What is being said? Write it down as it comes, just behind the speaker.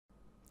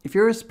If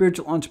you're a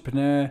spiritual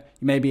entrepreneur,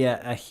 you may be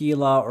a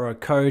healer or a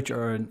coach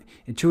or an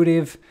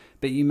intuitive,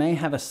 but you may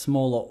have a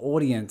smaller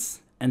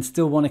audience and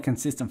still want a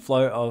consistent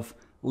flow of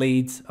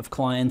leads, of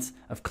clients,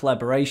 of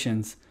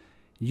collaborations,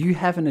 you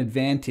have an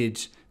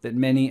advantage that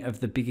many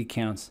of the big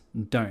accounts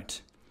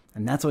don't.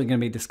 And that's what we're going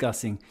to be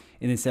discussing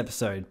in this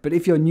episode. But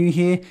if you're new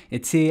here,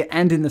 it's here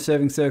and in the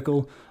Serving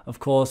Circle, of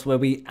course, where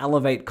we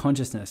elevate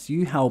consciousness.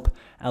 You help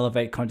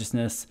elevate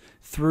consciousness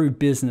through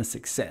business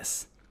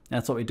success.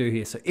 That's what we do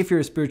here. So if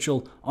you're a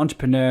spiritual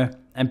entrepreneur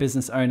and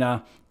business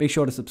owner, be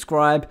sure to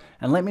subscribe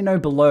and let me know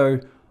below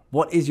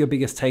what is your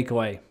biggest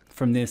takeaway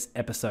from this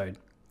episode.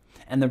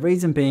 And the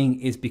reason being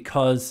is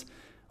because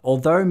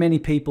although many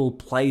people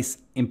place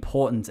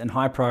importance and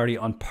high priority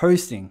on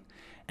posting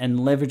and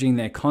leveraging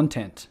their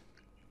content,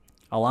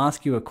 I'll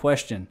ask you a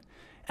question.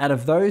 Out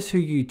of those who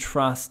you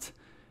trust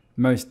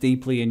most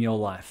deeply in your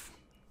life,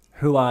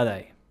 who are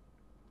they?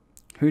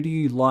 Who do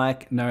you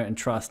like, know, and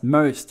trust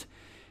most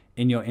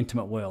in your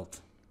intimate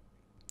world?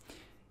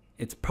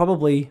 It's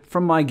probably,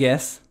 from my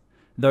guess,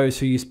 those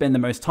who you spend the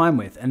most time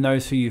with and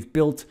those who you've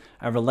built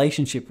a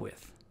relationship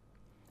with.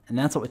 And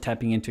that's what we're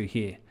tapping into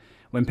here.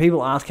 When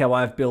people ask how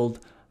I've built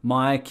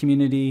my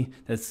community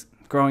that's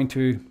growing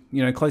to,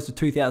 close to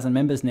 2,000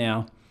 members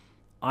now,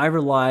 I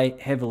rely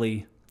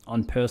heavily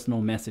on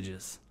personal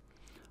messages.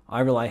 I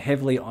rely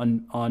heavily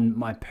on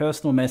my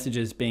personal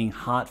messages being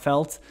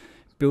heartfelt,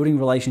 building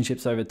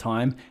relationships over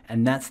time,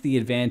 and that's the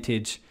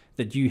advantage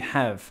that you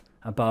have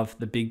above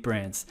the big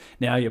brands.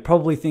 Now you're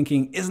probably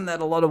thinking, isn't that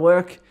a lot of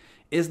work?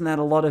 Isn't that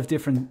a lot of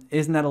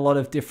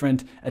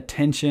different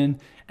attention?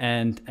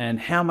 And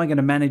how am I going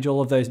to manage all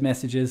of those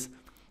messages?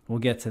 We'll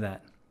get to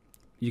that.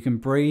 You can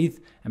breathe,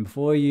 and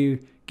before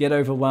you get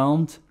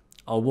overwhelmed,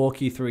 I'll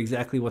walk you through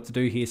exactly what to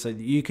do here so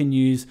that you can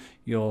use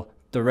your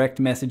direct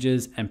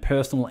messages and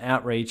personal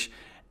outreach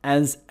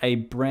as a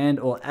brand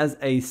or as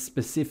a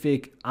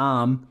specific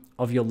arm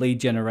of your lead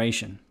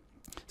generation.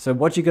 So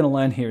what you're going to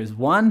learn here is,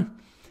 one,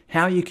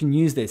 how you can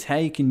use this, how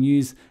you can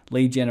use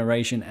lead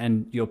generation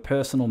and your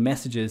personal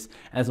messages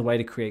as a way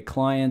to create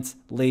clients,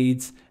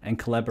 leads, and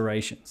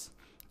collaborations.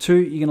 Two,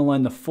 you're going to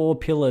learn the 4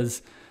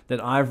 pillars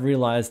that I've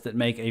realized that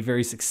make a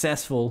very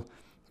successful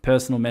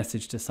personal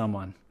message to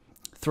someone.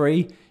 3,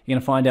 you're going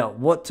to find out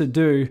what to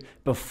do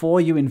before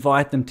you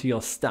invite them to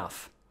your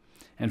stuff.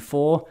 And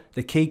 4,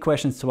 the key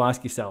questions to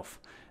ask yourself.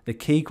 The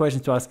key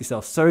questions to ask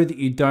yourself so that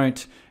you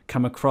don't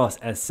come across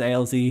as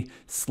salesy,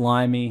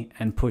 slimy,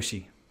 and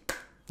pushy.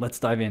 Let's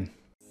dive in.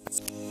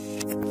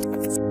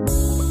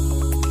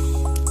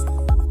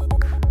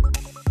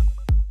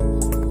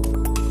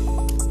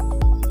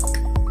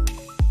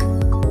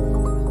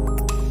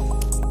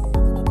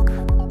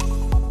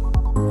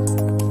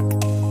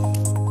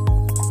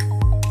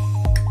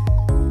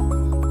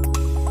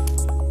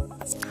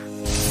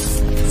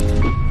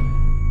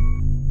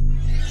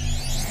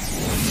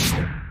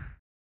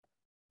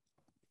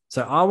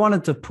 So I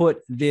wanted to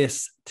put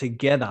this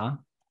together,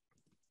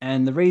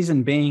 and the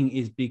reason being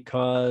is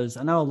because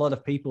I know a lot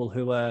of people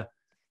who are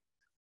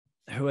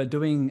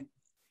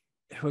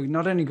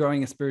not only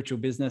growing a spiritual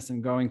business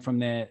and growing from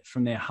their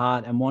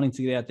heart and wanting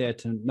to get out there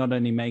to not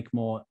only make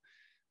more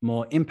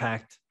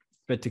impact,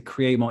 but to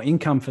create more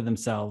income for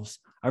themselves.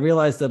 I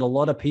realized that a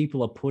lot of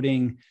people are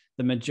putting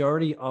the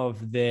majority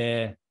of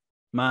their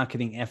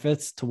marketing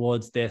efforts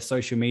towards their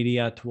social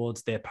media,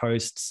 towards their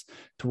posts,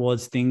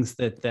 towards things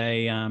that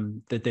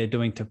they're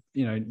doing to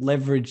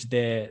leverage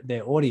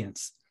their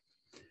audience.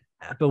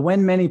 But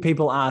when many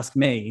people ask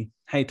me,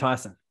 "Hey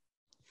Tyson,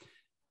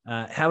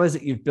 how is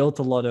it you've built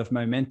a lot of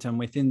momentum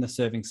within the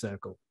Serving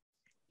Circle?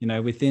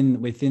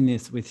 Within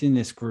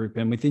this group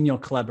and within your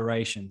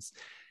collaborations?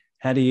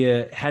 How do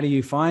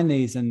you find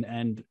these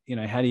and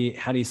how do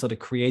you sort of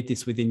create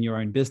this within your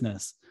own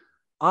business?"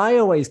 I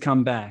always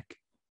come back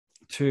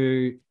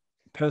to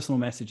personal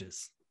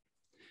messages.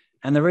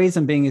 And the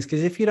reason being is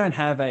because if you don't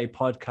have a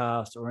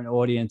podcast or an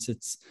audience,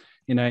 it's,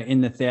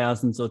 in the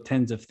thousands or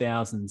tens of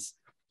thousands,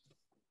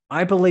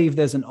 I believe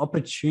there's an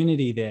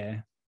opportunity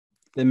there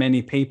that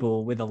many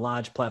people with a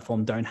large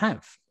platform don't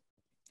have.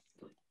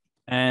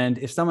 And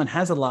if someone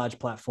has a large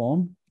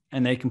platform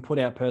and they can put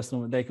out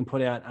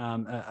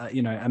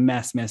a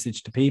mass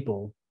message to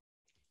people,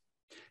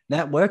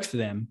 that works for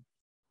them,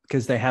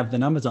 because they have the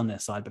numbers on their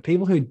side. But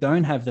people who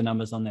don't have the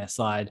numbers on their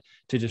side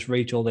to just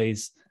reach all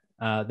these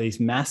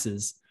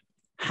masses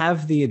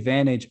have the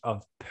advantage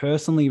of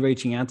personally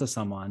reaching out to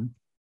someone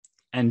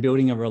and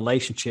building a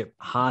relationship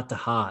heart to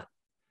heart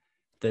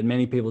that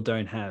many people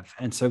don't have.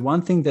 And so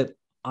one thing that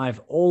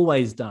I've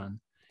always done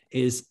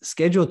is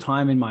schedule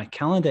time in my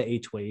calendar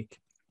each week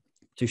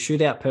to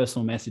shoot out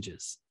personal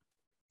messages.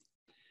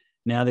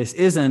 Now, this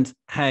isn't,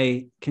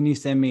 "Hey, can you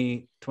send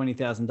me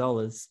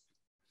 $20,000?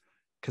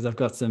 Because I've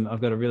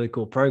got a really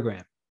cool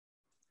program."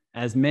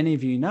 As many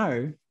of you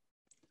know,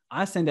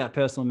 I send out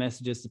personal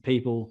messages to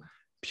people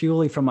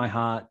purely from my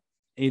heart.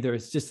 Either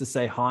it's just to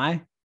say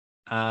hi,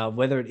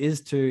 whether it is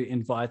to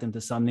invite them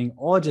to something,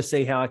 or just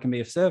see how I can be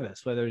of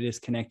service, whether it is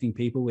connecting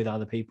people with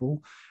other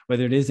people,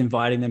 whether it is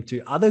inviting them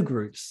to other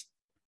groups,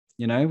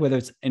 whether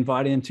it's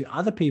inviting them to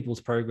other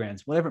people's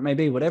programs, whatever it may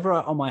be, whatever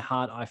on my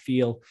heart I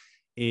feel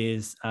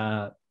is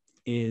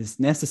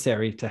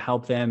necessary to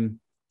help them,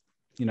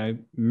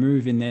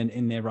 move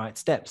in their right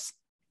steps.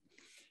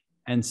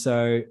 And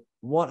so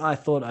what I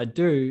thought I'd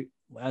do,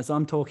 as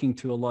I'm talking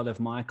to a lot of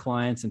my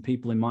clients and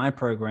people in my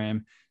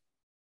program,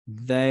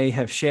 they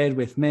have shared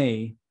with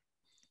me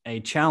a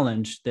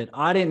challenge that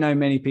I didn't know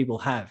many people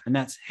have. And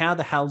that's, how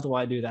the hell do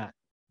I do that?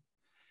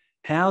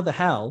 How the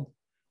hell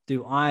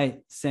do I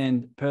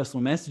send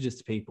personal messages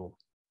to people?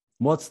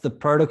 What's the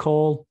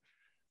protocol?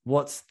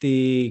 What's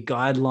the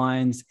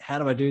guidelines? How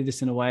do I do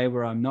this in a way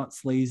where I'm not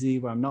sleazy,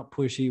 where I'm not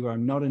pushy, where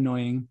I'm not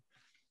annoying,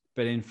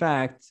 but in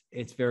fact,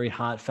 it's very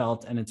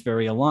heartfelt and it's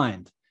very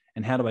aligned?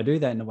 And how do I do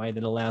that in a way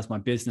that allows my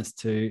business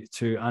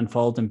to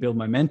unfold and build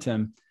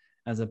momentum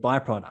as a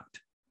byproduct?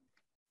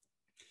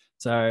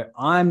 So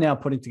I'm now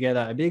putting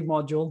together a big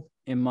module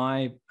in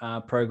my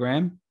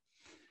program,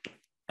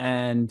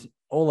 and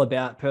all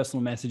about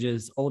personal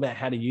messages, all about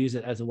how to use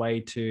it as a way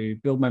to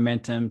build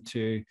momentum,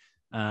 to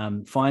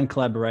find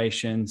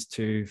collaborations,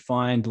 to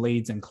find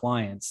leads and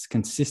clients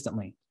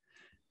consistently.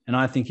 And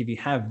I think if you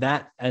have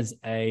that as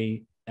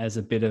a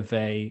bit of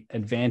a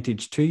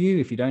advantage to you,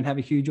 if you don't have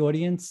a huge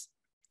audience,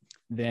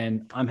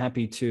 then I'm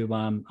happy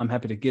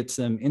to get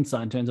some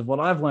insight in terms of what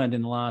I've learned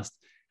in the last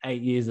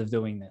 8 years of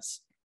doing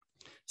this.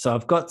 So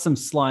I've got some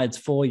slides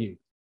for you.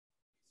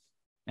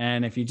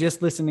 And if you're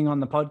just listening on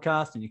the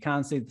podcast and you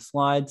can't see the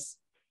slides,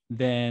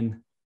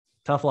 then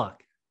tough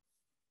luck.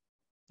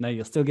 No,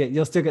 you'll still get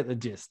the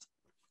gist.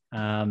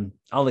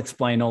 I'll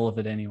explain all of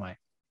it anyway.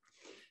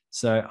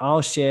 So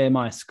I'll share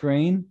my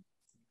screen.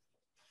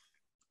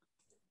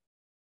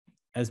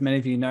 As many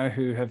of you know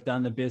who have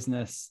done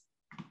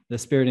the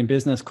Spirit in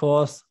Business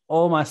course,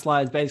 all my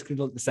slides basically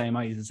look the same.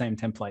 I use the same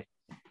template.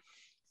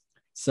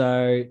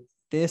 So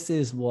this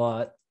is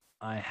what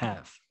I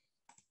have.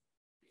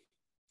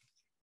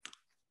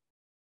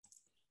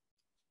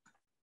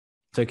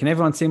 So can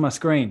everyone see my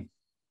screen?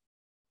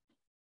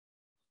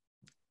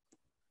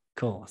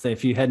 Cool. So a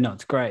few head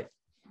nods. Great.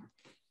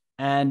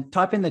 And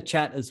type in the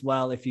chat as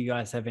well if you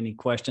guys have any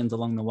questions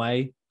along the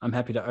way. I'm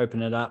happy to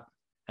open it up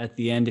at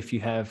the end if you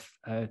have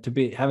have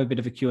a bit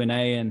of a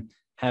Q&A and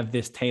have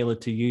this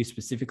tailored to you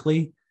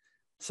specifically.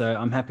 So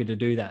I'm happy to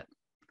do that.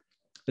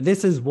 But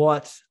this is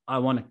what I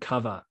want to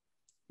cover,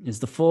 is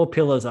the 4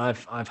 pillars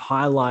I've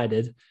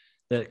highlighted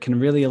that can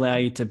really allow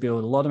you to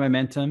build a lot of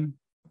momentum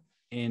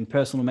in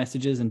personal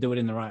messages and do it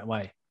in the right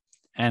way.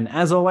 And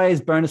as always,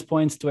 bonus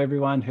points to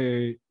everyone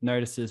who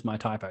notices my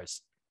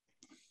typos.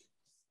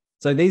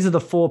 So these are the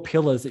 4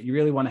 pillars that you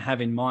really want to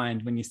have in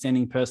mind when you're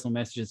sending personal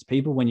messages to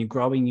people, when you're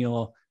growing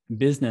your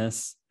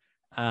business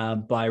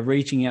by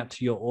reaching out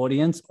to your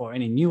audience or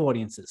any new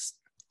audiences.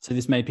 So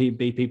this may be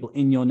people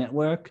in your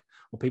network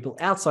or people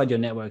outside your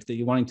network that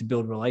you're wanting to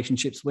build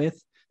relationships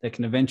with that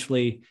can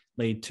eventually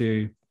lead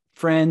to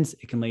friends.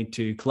 It can lead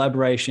to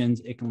collaborations.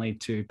 It can lead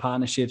to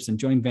partnerships and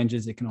joint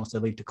ventures. It can also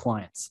lead to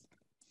clients.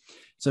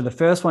 So the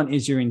first one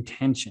is your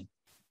intention,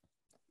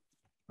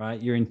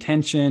 right? Your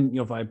intention,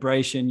 your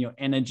vibration, your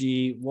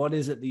energy. What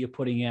is it that you're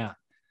putting out?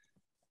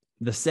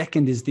 The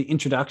second is the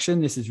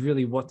introduction. This is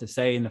really what to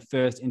say in the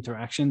first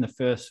interaction, the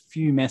first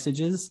few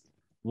messages.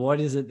 What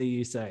is it that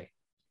you say?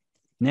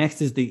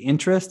 Next is the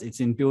interest. It's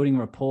in building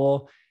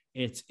rapport.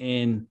 It's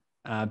in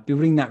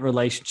building that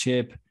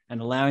relationship and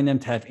allowing them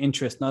to have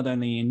interest not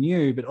only in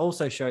you, but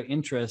also show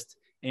interest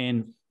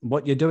in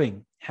what you're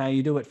doing, how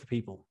you do it for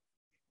people.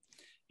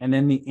 And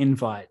then the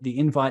invite. The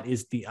invite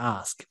is the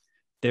ask.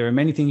 There are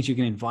many things you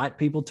can invite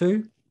people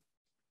to.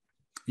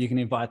 You can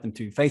invite them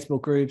to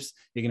Facebook groups.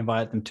 You can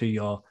invite them to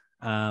your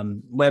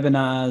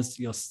webinars.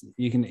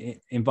 You can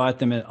invite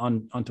them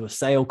onto a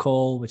sale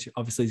call, which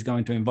obviously is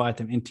going to invite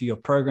them into your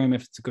program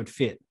if it's a good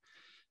fit.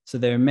 So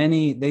there are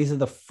many. These are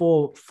the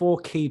four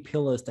key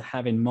pillars to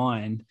have in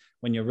mind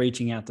when you're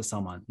reaching out to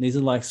someone. These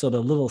are like sort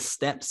of little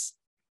steps,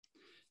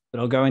 but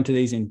I'll go into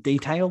these in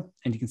detail,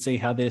 and you can see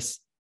how this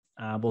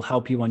will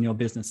help you on your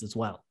business as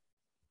well.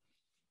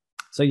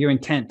 So your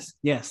intent,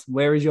 yes.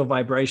 Where is your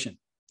vibration?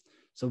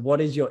 So what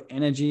is your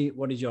energy?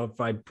 What is your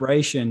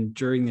vibration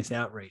during this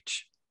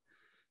outreach?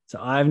 So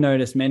I've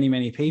noticed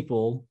many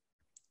people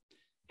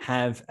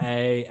have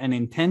an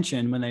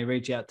intention when they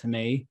reach out to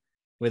me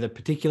with a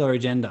particular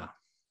agenda.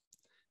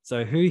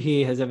 So who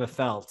here has ever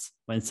felt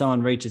when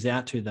someone reaches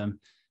out to them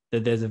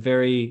that there's a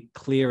very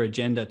clear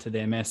agenda to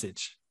their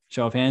message?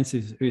 Show of hands,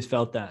 who's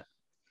felt that?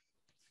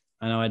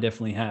 I know I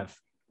definitely have.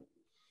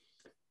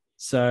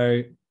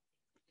 So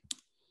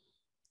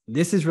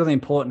this is really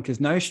important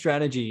because no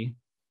strategy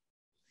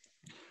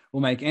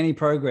will make any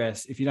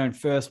progress if you don't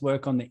first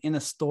work on the inner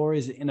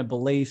stories, the inner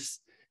beliefs,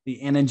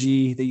 the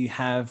energy that you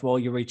have while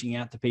you're reaching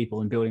out to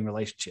people and building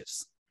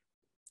relationships.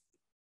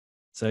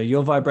 So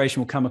your vibration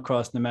will come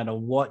across no matter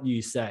what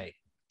you say.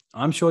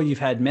 I'm sure you've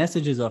had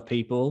messages of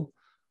people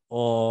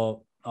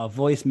or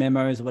voice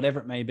memos,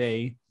 whatever it may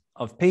be,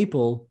 of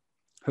people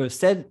who have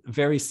said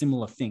very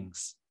similar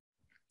things,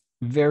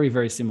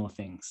 very similar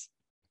things.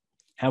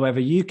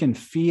 However, you can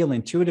feel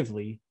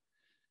intuitively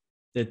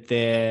that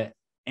they're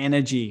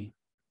energy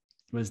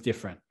was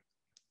different.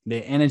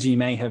 Their energy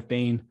may have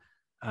been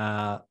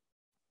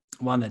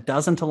one that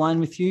doesn't align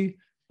with you,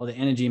 or the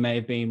energy may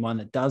have been one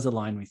that does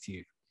align with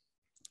you.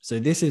 So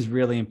this is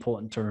really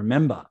important to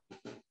remember.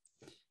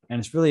 And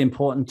it's really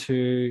important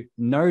to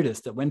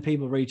notice that when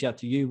people reach out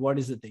to you, what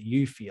is it that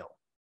you feel,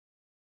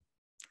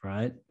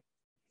 right?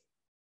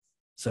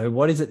 So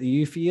what is it that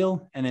you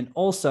feel? And then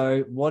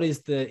also, what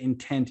is the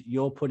intent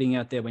you're putting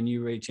out there when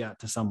you reach out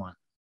to someone?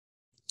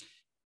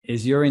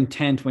 Is your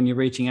intent when you're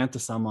reaching out to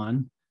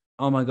someone,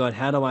 oh my God,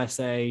 how do I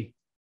say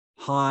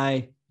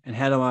hi? And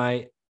how do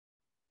I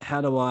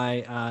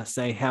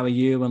say, how are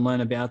you, and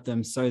learn about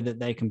them so that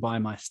they can buy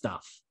my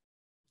stuff?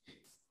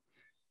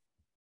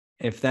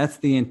 If that's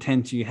the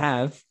intent you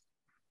have,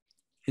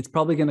 it's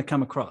probably going to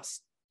come across.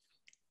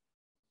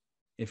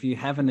 If you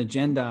have an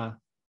agenda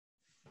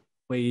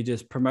where you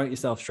just promote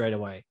yourself straight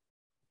away,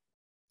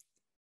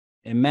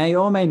 it may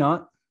or may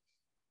not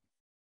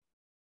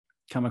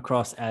come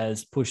across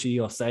as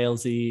pushy or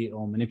salesy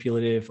or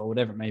manipulative or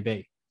whatever it may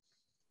be.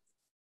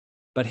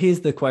 But here's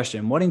the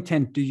question: what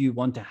intent do you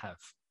want to have?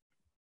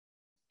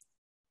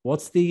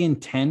 What's the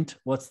intent?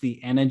 What's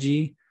the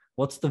energy?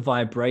 What's the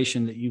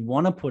vibration that you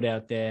want to put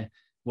out there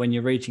when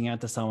you're reaching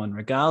out to someone,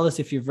 regardless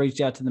if you've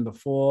reached out to them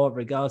before,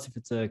 regardless if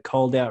it's a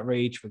cold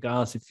outreach,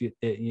 regardless if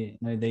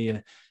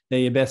they're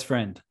your best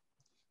friend?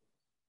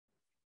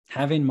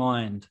 Have in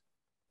mind,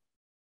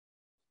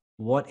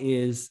 what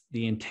is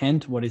the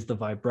intent? What is the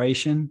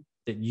vibration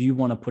that you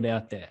want to put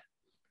out there,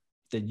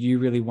 that you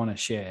really want to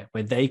share,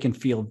 where they can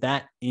feel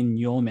that in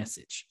your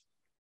message?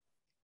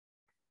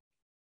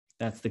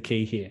 That's the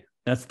key here.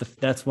 That's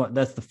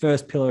the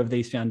first pillar of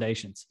these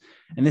foundations.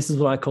 And this is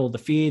what I call the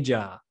fear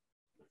jar.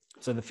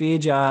 So the fear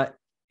jar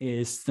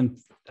is an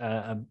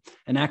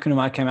acronym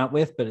I came up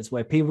with, but it's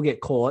where people get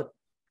caught.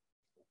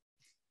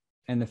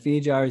 And the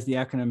fear jar is the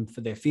acronym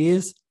for their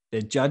fears,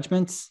 their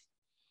judgments,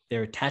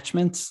 their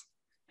attachments,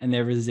 and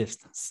their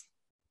resistance.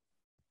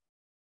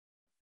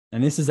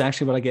 And this is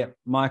actually what I get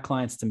my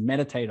clients to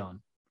meditate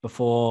on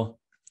before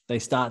they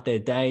start their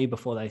day,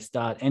 before they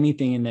start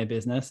anything in their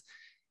business,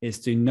 is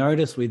to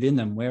notice within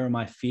them, where are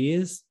my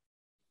fears?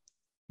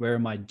 Where are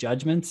my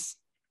judgments?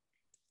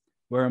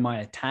 Where am I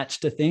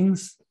attached to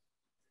things?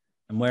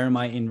 And where am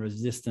I in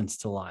resistance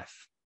to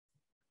life?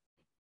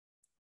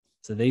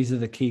 So these are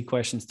the key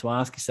questions to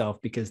ask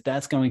yourself, because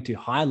that's going to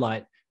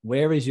highlight,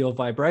 where is your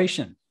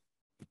vibration?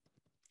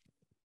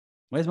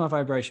 Where's my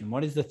vibration?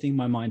 What is the thing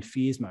my mind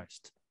fears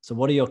most? So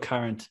what are your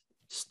current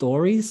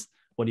stories?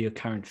 What are your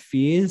current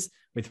fears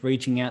with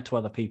reaching out to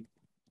other people?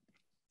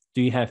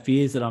 Do you have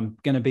fears that I'm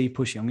going to be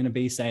pushy? I'm going to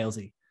be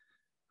salesy.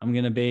 I'm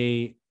going to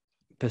be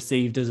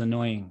perceived as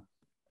annoying.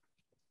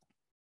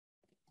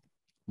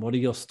 What are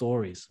your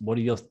stories? What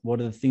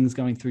are the things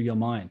going through your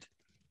mind?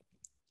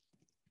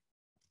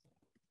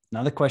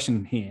 Another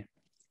question here.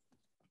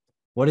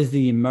 What is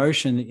the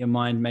emotion that your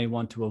mind may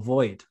want to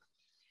avoid?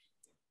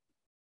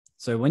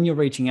 So when you're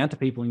reaching out to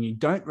people and you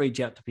don't reach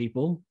out to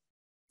people,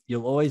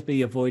 you'll always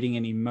be avoiding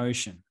an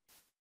emotion.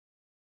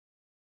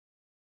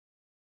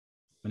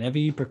 Whenever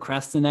you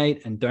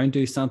procrastinate and don't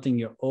do something,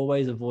 you're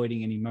always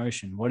avoiding an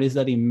emotion. What is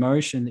that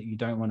emotion that you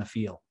don't want to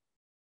feel?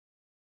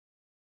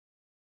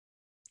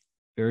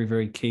 Very,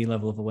 very key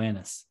level of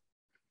awareness.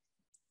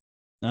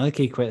 Another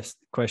key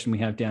question we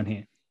have down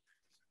here.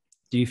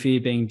 Do you fear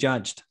being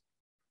judged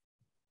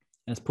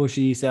as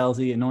pushy,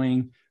 salesy,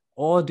 annoying,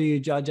 or do you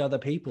judge other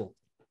people?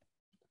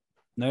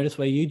 Notice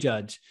where you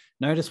judge.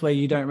 Notice where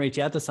you don't reach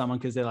out to someone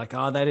because they're like,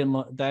 oh, they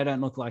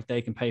don't look like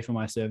they can pay for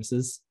my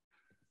services.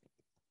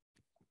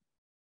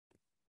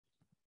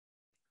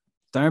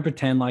 Don't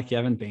pretend like you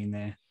haven't been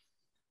there.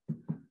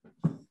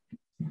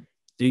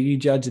 Do you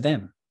judge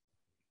them?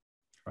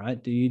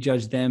 Right? Do you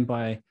judge them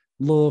by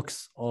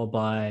looks or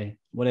by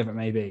whatever it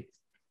may be?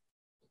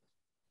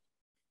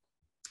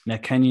 Now,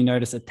 can you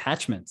notice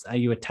attachments? Are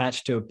you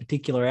attached to a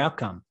particular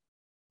outcome?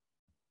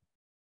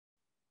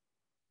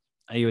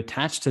 Are you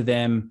attached to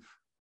them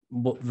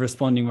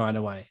responding right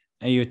away?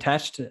 Are you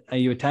attached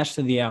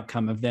to the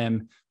outcome of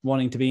them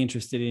wanting to be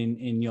interested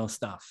in your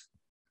stuff?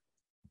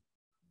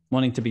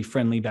 Wanting to be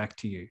friendly back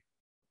to you?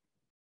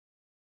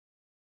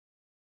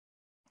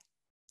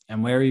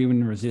 And where are you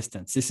in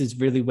resistance? This is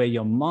really where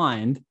your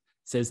mind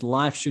says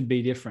life should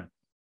be different.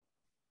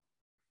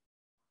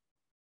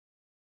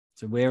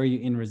 So where are you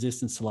in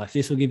resistance to life?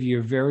 This will give you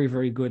a very,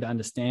 very good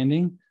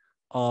understanding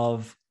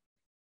of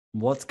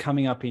what's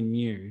coming up in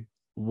you.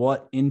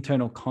 What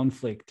internal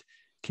conflict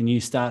can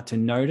you start to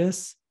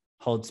notice,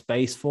 hold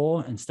space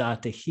for, and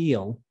start to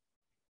heal,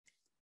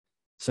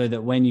 so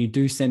that when you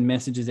do send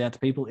messages out to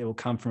people, it will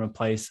come from a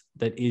place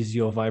that is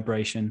your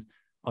vibration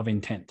of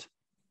intent.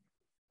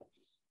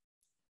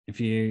 If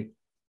you're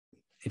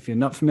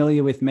not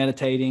familiar with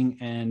meditating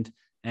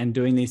and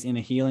doing these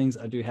inner healings,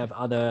 I do have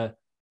other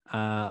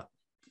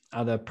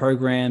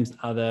programs,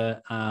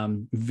 other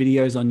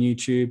videos on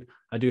YouTube.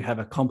 I do have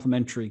a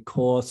complimentary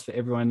course for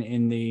everyone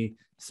in the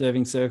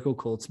serving circle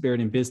called Spirit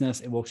in Business.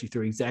 It walks you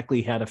through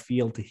exactly how to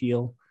feel to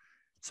heal.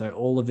 So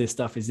all of this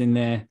stuff is in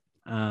there.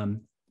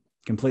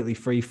 completely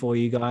free for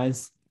you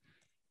guys.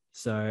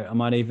 So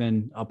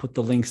I'll put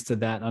the links to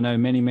that. I know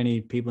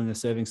many people in the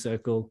serving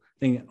circle. I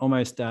think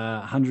almost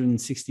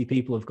 160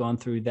 people have gone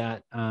through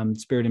that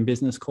Spirit in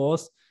Business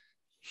course.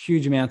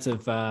 Huge amounts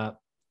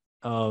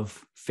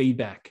of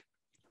feedback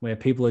where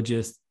people are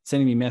just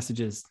sending me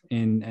messages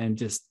and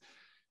just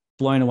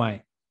blown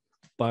away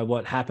by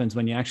what happens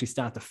when you actually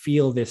start to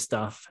feel this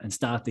stuff and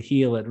start to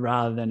heal it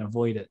rather than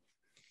avoid it.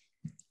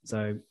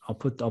 So I'll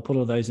put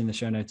all those in the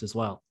show notes as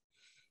well.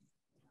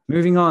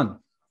 Moving on.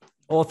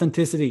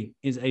 Authenticity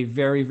is a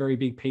very, very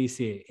big piece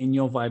here in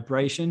your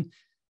vibration.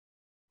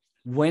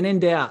 When in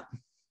doubt,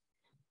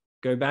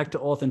 go back to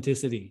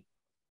authenticity.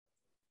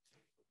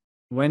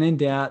 When in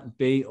doubt,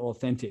 be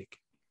authentic.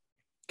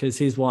 Because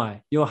here's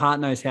why. Your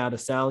heart knows how to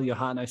sell. Your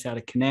heart knows how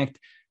to connect.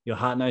 Your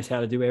heart knows how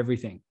to do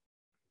everything.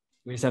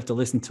 We just have to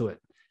listen to it.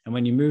 And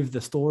when you move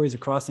the stories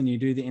across and you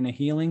do the inner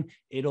healing,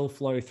 it'll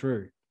flow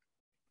through.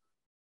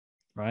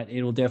 Right?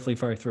 It'll definitely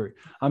flow through.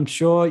 I'm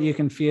sure you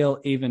can feel,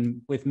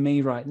 even with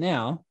me right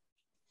now,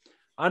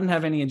 I don't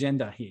have any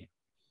agenda here.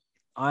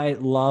 I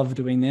love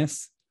doing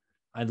this.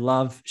 I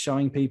love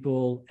showing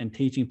people and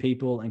teaching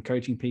people and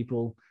coaching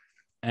people.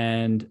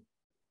 And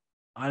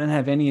I don't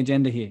have any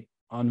agenda here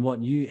on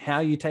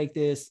how you take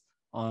this,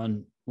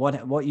 on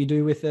what you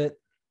do with it.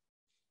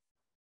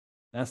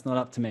 That's not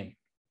up to me.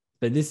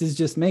 But this is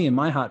just me and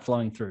my heart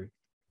flowing through.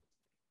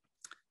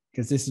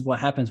 Because this is what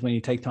happens when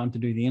you take time to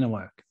do the inner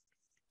work.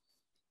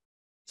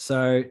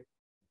 So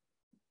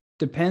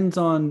depends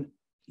on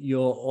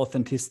your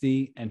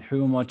authenticity and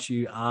who and what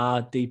you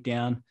are deep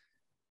down.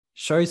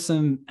 Show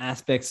some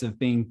aspects of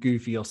being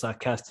goofy or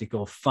sarcastic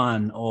or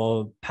fun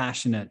or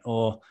passionate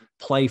or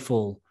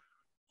playful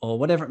or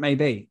whatever it may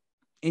be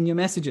in your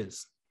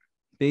messages.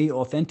 Be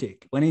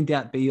authentic. When in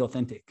doubt, be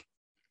authentic.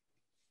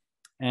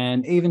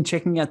 And even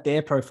checking out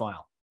their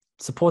profile,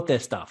 support their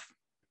stuff,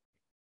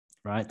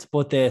 right?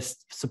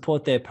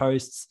 Support their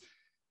posts,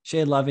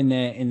 share love in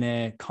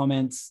their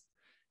comments,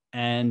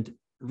 and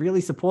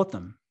really support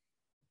them.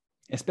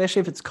 Especially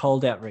if it's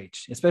cold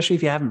outreach, especially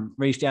if you haven't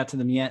reached out to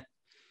them yet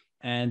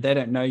and they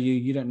don't know you,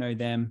 you don't know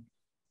them.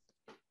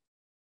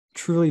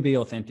 Truly be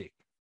authentic.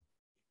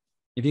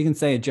 If you can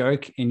say a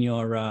joke in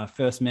your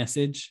first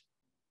message,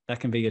 that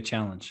can be your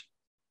challenge.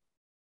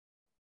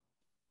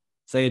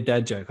 Say a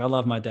dad joke. I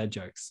love my dad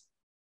jokes.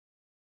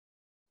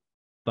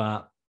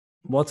 But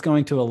what's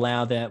going to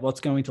allow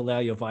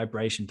your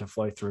vibration to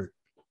flow through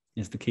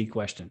is the key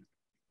question.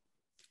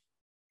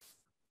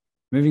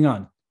 Moving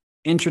on.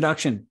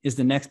 Introduction is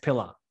the next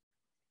pillar.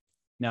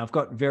 Now, I've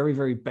got very,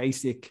 very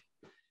basic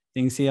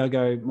things here. I'll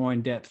go more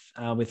in depth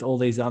with all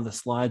these other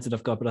slides that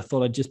I've got, but I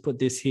thought I'd just put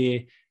this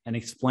here and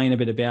explain a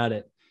bit about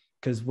it.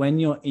 Because when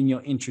you're in your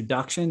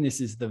introduction,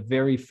 this is the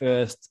very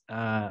first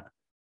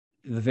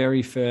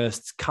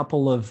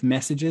couple of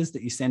messages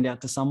that you send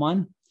out to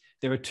someone.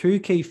 There are two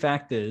key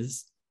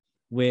factors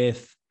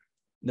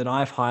that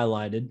I've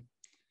highlighted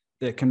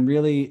that can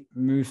really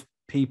move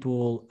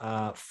people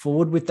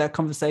forward with that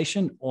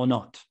conversation or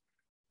not.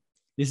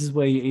 This is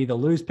where you either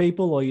lose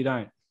people or you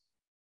don't.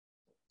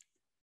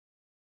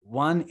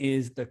 One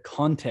is the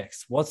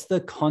context. What's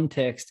the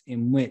context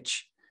in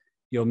which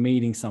you're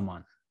meeting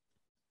someone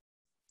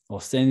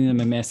or sending them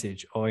a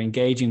message or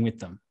engaging with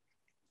them?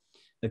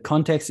 The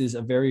context is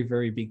a very,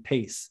 very big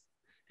piece.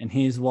 And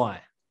here's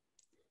why.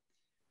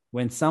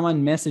 When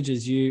someone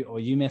messages you or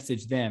you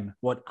message them,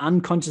 what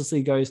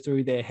unconsciously goes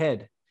through their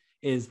head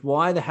is,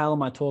 why the hell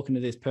am I talking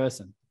to this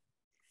person?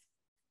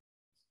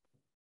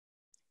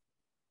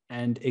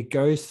 And it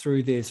goes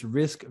through this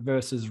risk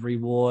versus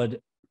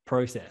reward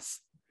process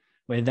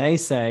where they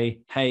say,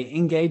 hey,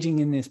 engaging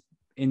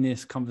in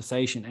this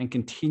conversation and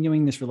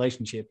continuing this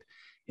relationship,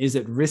 is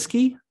it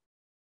risky?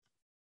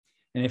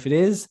 And if it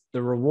is,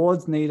 the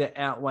rewards need to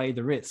outweigh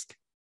the risk.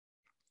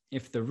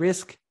 If the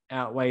risk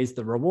outweighs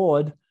the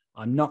reward,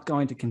 I'm not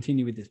going to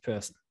continue with this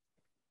person.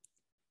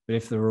 But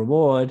if the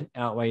reward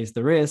outweighs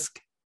the risk,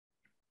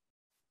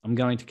 I'm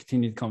going to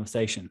continue the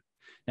conversation.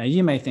 Now,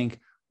 you may think,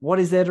 what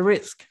is there to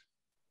risk?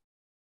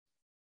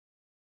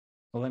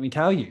 Well, let me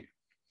tell you.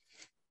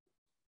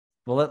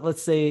 Well,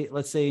 let's see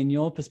in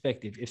your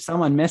perspective, if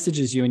someone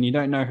messages you and you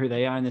don't know who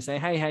they are and they say,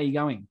 hey, how are you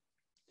going?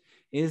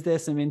 Is there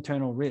some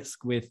internal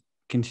risk with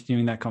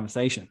continuing that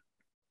conversation?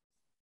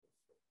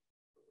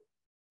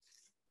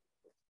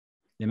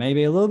 There may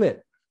be a little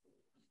bit.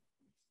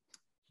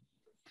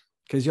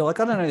 Because you're like,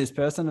 I don't know this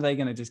person. Are they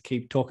going to just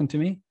keep talking to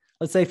me?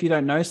 Let's say if you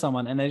don't know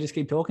someone and they just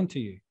keep talking to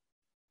you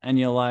and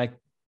you're like,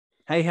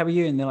 hey, how are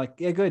you? And they're like,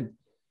 yeah, good.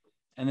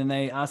 And then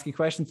they ask you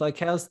questions like,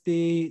 how's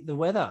the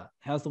weather?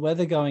 How's the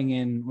weather going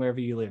in wherever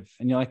you live?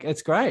 And you're like,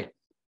 it's great.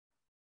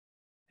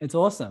 It's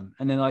awesome.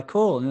 And they're like,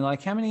 cool. And they're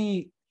like, how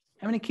many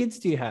kids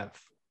do you have?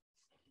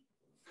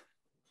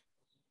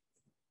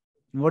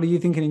 And what are you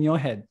thinking in your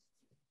head?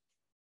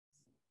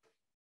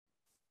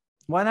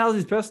 Why now is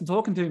this person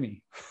talking to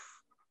me?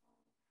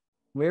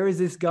 Where is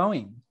this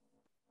going?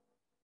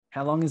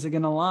 How long is it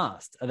going to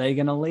last? Are they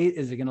going to lead?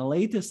 Is it going to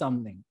lead to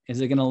something?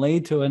 Is it going to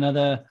lead to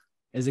another?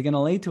 Is it going to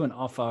lead to an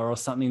offer or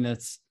something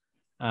that's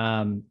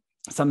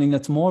something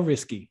that's more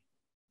risky.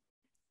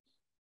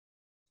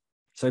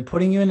 So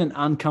putting you in an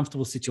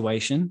uncomfortable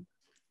situation,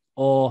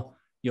 or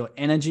your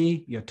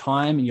energy, your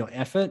time, and your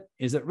effort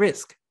is at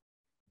risk.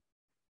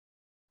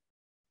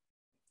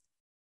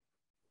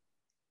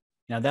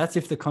 Now, that's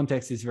if the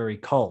context is very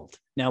cold.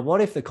 Now, what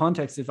if the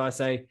context, if I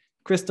say,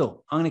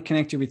 Crystal, I'm going to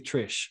connect you with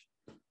Trish.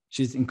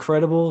 She's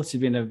incredible.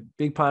 She's been a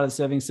big part of the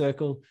serving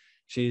circle.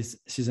 She's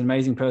an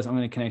amazing person. I'm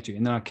going to connect you.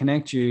 And then I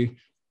connect you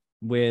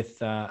with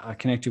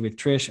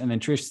Trish, and then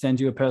Trish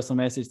sends you a personal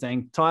message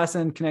saying,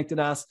 Tyson connected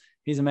us.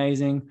 He's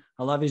amazing.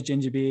 I love his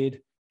ginger beard.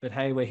 But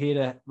hey, we're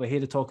here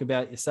to talk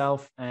about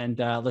yourself, and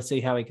let's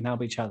see how we can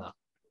help each other.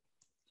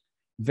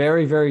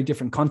 Very, very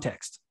different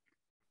context.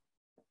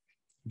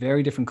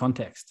 Very different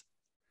context.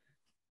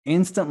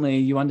 Instantly,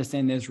 you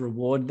understand there's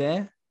reward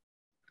there,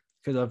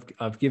 because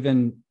I've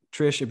given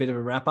Trish a bit of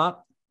a wrap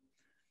up,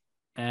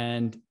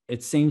 and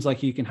it seems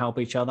like you can help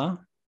each other.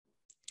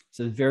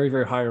 So very,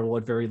 very high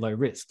reward, very low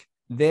risk.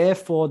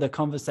 Therefore, the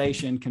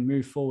conversation can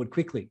move forward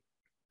quickly.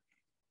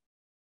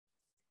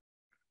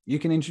 You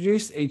can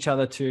introduce each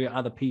other to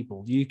other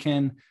people. You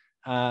can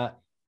add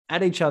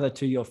each other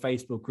to your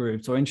Facebook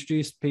groups, or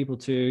introduce people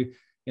to,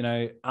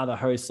 other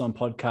hosts on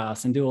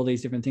podcasts, and do all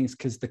these different things,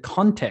 because the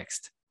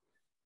context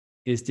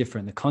is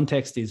different. The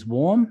context is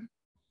warm.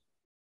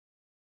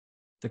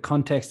 The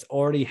context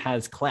already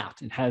has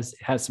clout. It has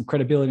some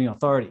credibility and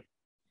authority.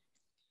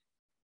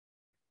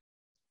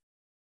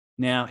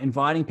 Now,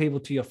 inviting people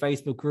to your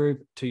Facebook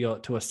group,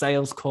 to a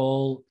sales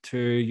call, to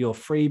your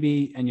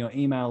freebie and your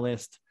email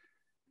list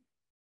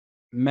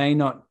may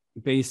not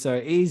be so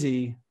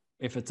easy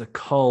if it's a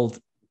cold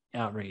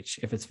outreach,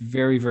 if it's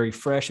very, very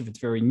fresh, if it's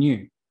very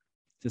new.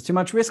 There's too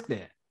much risk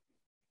there,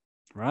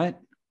 right?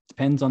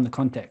 Depends on the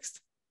context.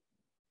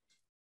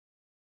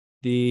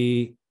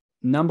 The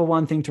number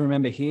one thing to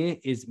remember here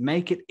is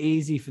make it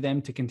easy for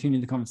them to continue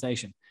the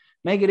conversation.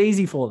 Make it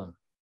easy for them.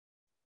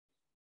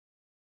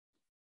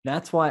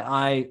 That's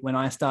why when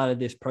I started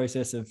this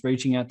process of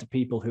reaching out to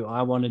people who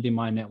I wanted in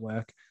my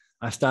network,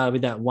 I started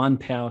with that one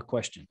power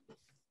question.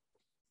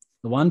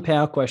 The one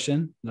power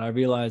question that I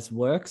realized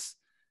works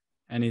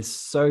and is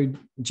so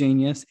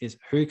genius is,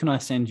 who can I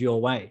send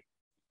your way?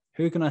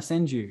 Who can I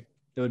send you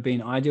that would be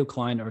an ideal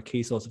client or a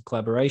key source of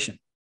collaboration?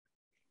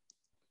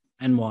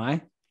 And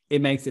why?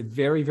 It makes it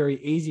very,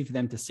 very easy for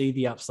them to see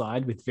the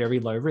upside with very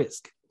low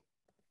risk.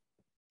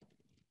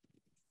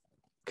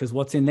 Because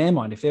what's in their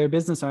mind? If they're a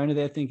business owner,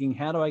 they're thinking,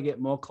 how do I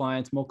get more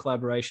clients, more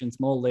collaborations,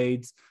 more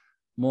leads,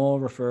 more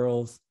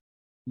referrals?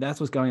 That's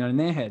what's going on in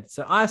their head.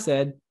 So I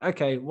said,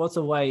 okay, what's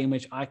a way in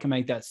which I can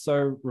make that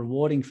so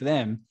rewarding for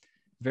them?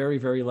 Very,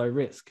 very low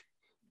risk.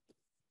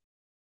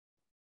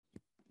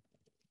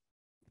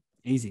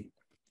 Easy.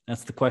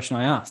 That's the question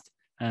I asked.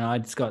 And I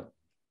just got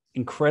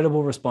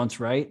incredible response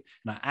rate.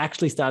 And I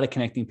actually started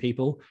connecting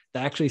people. They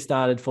actually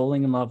started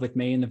falling in love with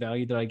me and the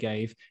value that I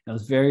gave. And it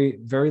was very,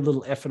 very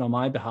little effort on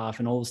my behalf.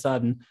 And all of a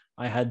sudden,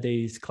 I had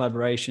these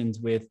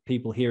collaborations with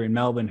people here in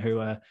Melbourne who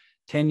are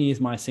 10 years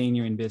my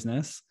senior in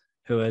business,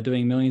 who are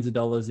doing millions of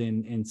dollars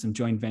in some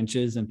joint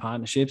ventures and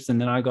partnerships. And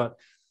then I got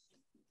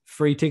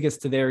free tickets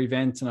to their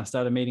events, and I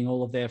started meeting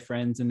all of their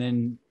friends. And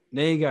then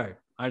there you go.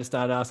 I just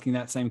started asking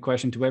that same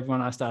question to everyone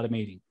I started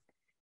meeting.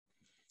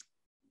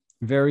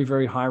 Very,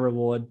 very high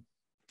reward,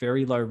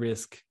 very low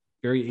risk,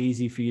 very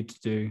easy for you to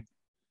do.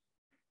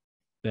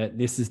 But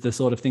this is the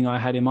sort of thing I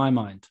had in my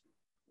mind.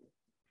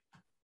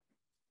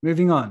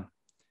 Moving on.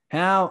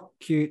 How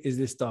cute is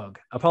this dog?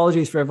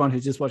 Apologies for everyone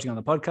who's just watching on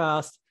the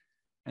podcast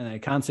and they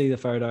can't see the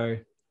photo,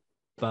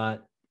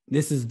 but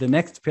this is the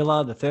next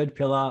pillar, the third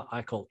pillar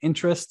I call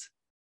interest.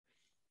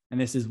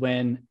 And this is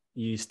when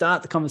you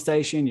start the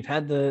conversation, you've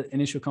had the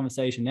initial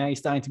conversation, now you're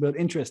starting to build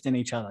interest in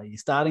each other. You're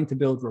starting to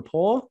build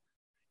rapport.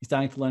 You're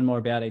starting to learn more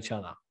about each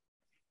other.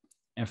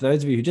 And for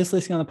those of you who are just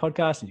listening on the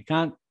podcast and you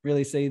can't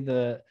really see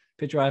the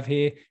picture I have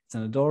here, it's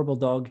an adorable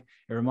dog.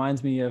 It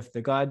reminds me of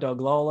the guide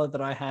dog Lola that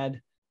I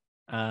had,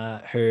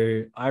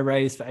 who I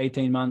raised for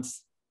 18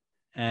 months.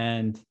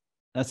 And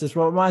that's just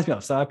what it reminds me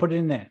of. So I put it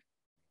in there.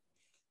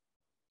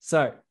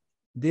 So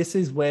this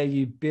is where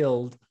you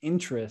build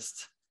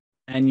interest,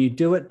 and you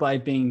do it by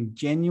being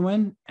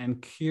genuine and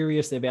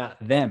curious about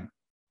them.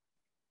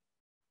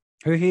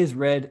 Who here has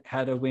read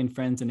How to Win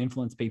Friends and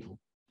Influence People?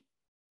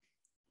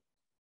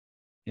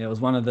 Yeah, it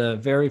was one of the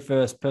very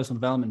first personal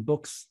development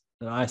books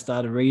that I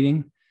started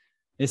reading.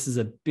 This is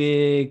a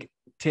big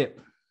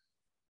tip,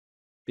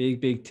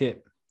 big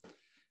tip,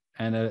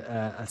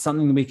 and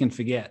something that we can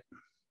forget,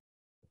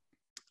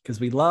 because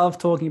we love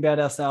talking about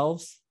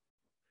ourselves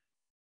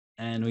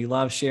and we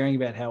love sharing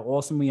about how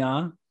awesome we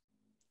are.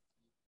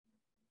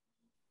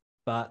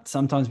 But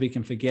sometimes we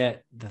can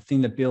forget the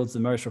thing that builds the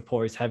most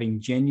rapport is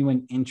having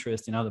genuine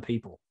interest in other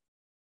people.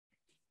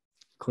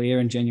 Clear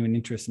and genuine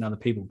interest in other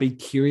people. Be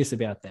curious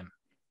about them.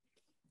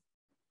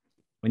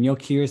 When you're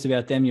curious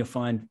about them, you'll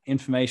find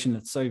information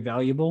that's so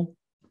valuable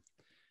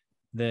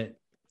that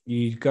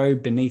you go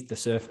beneath the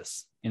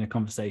surface in a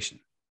conversation,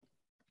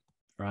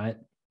 right?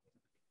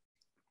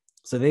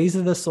 So these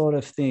are the sort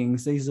of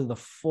things, these are the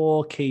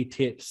 4 key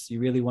tips you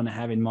really want to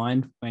have in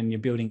mind when you're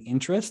building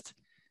interest.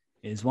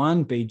 Is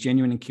 1, be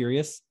genuine and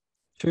curious.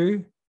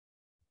 2,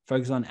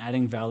 focus on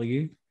adding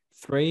value.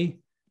 3,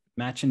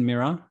 match and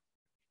mirror.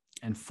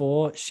 And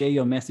 4, share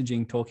your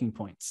messaging talking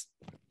points.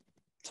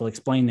 So I'll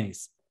explain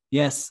these.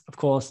 Yes, of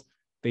course,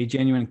 be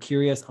genuine and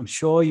curious. I'm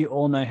sure you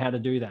all know how to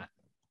do that.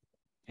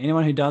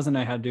 Anyone who doesn't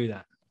know how to do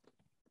that?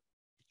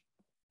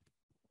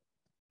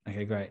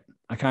 Okay, great.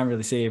 I can't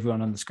really see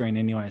everyone on the screen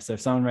anyway. So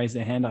if someone raised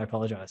their hand, I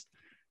apologize.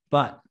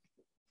 But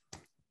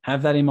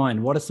have that in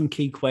mind. What are some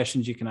key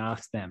questions you can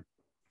ask them?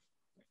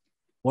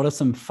 What are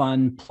some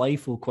fun,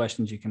 playful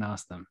questions you can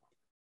ask them?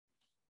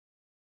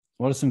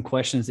 What are some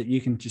questions that you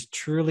can just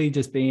truly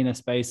just be in a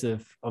space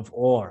of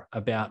awe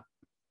about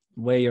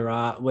where you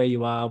are,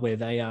 where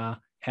they are,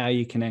 how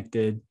you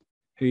connected,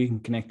 who you can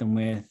connect them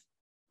with,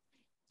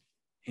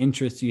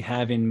 interests you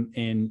have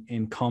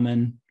in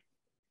common,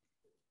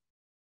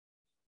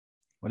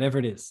 whatever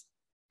it is.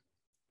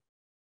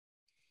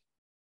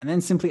 And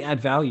then simply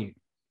add value.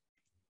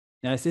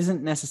 Now, this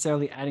isn't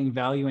necessarily adding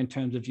value in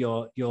terms of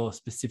your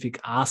specific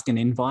ask and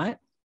invite,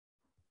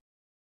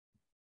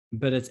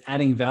 but it's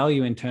adding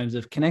value in terms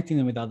of connecting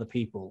them with other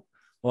people,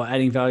 or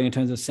adding value in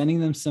terms of sending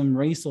them some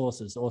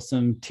resources or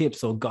some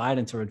tips or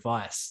guidance or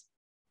advice.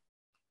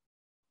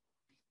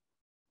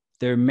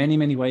 There are many,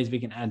 many ways we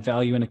can add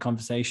value in a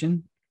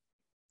conversation.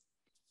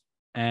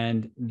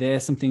 And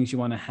there's some things you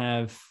want to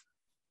have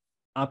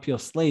up your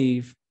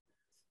sleeve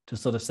to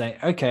sort of say,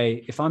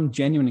 okay, if I'm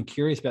genuine and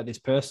curious about this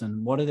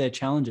person, what are their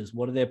challenges?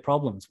 What are their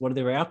problems? What are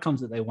their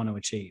outcomes that they want to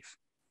achieve?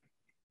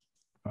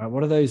 All right,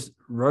 what are those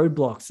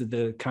roadblocks that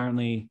they're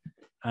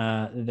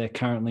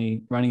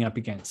currently running up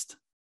against?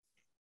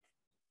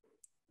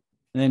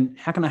 And then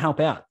how can I help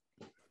out?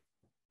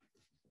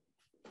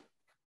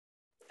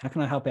 How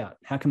can I help out?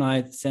 How can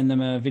I send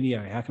them a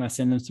video? How can I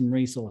send them some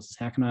resources?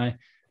 How can I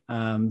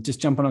just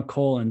jump on a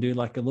call and do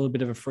like a little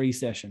bit of a free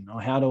session?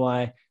 Or how do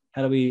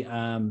we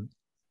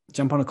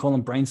jump on a call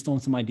and brainstorm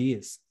some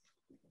ideas?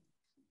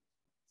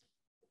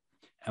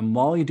 And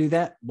while you do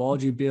that, while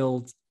you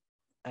build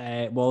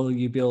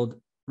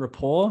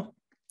rapport,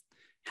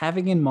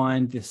 having in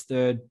mind this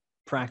third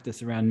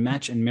practice around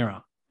match and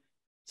mirror.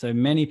 So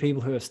many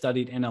people who have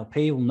studied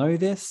NLP will know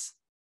this.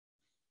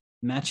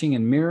 Matching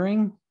and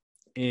mirroring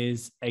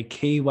is a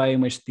key way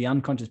in which the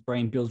unconscious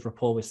brain builds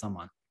rapport with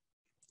someone.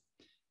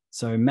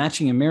 So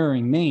matching and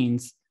mirroring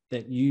means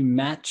that you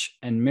match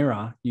and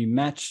mirror, you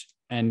match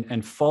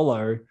and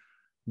follow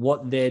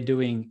what they're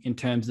doing in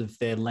terms of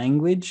their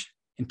language,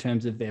 in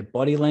terms of their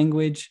body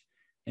language,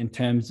 in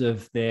terms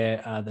of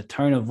their the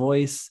tone of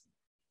voice,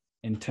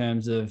 in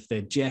terms of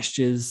their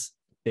gestures,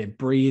 their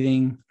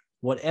breathing,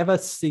 whatever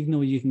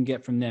signal you can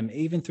get from them.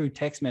 Even through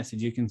text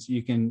message,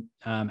 you can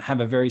have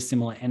a very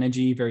similar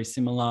energy, very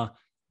similar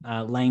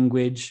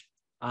language,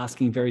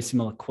 asking very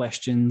similar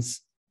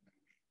questions,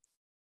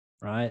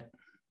 right?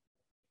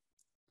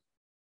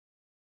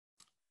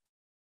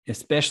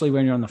 Especially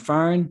when you're on the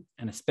phone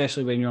and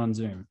especially when you're on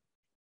Zoom.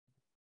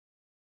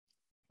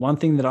 One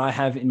thing that I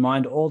have in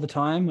mind all the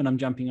time when I'm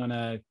jumping on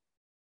a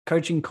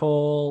coaching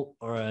call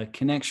or a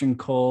connection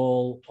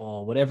call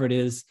or whatever it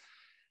is,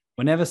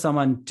 whenever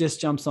someone just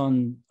jumps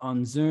on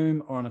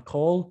Zoom or on a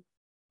call,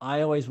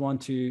 I always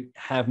want to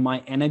have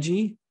my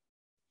energy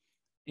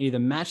either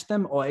match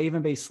them or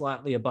even be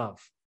slightly above.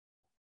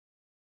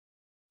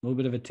 A little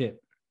bit of a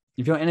tip.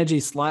 If your energy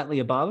is slightly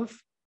above,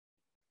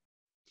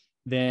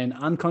 then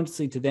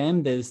unconsciously to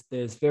them, there's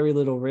very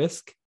little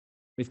risk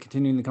with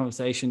continuing the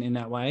conversation in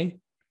that way.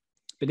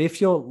 But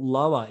if you're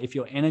lower, if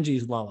your energy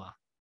is lower,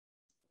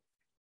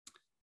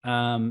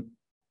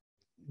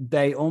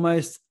 they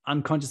almost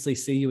unconsciously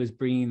see you as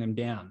bringing them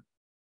down.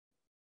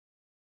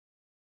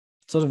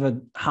 Sort of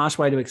a harsh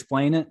way to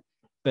explain it,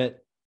 but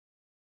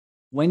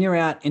when you're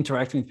out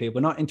interacting with people,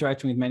 we're not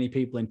interacting with many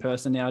people in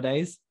person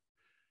nowadays,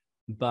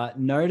 but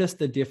notice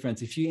the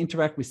difference. If you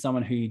interact with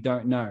someone who you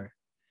don't know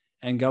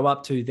and go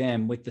up to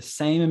them with the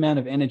same amount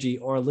of energy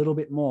or a little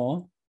bit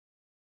more,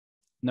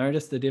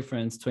 notice the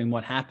difference between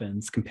what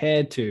happens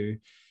compared to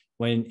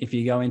if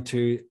you go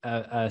into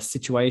a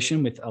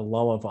situation with a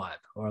lower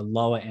vibe or a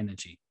lower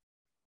energy.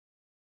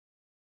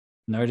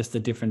 Notice the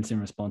difference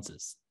in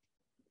responses.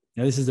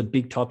 Now, this is a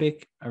big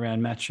topic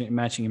around matching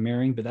and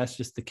mirroring, but that's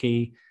just the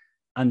key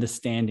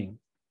understanding,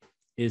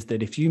 is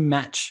that if you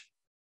match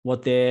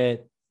what their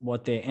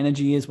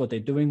energy is, what they're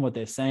doing, what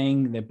they're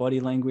saying, their body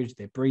language,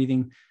 their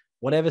breathing,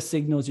 whatever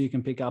signals you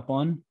can pick up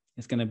on,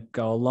 it's going to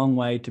go a long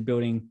way to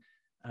building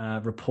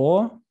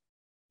rapport.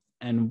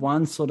 And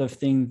one sort of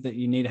thing that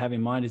you need to have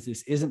in mind is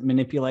this isn't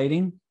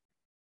manipulating.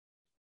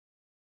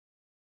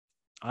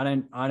 I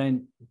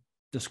don't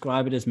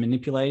describe it as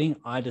manipulating.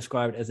 I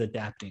describe it as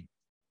adapting.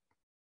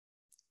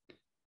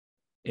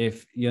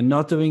 If you're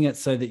not doing it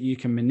so that you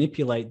can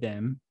manipulate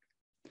them,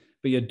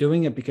 but you're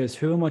doing it because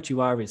who and what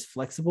you are is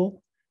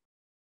flexible,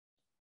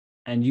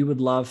 and you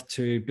would love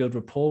to build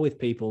rapport with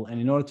people. And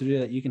in order to do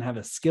that, you can have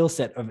a skill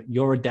set of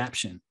your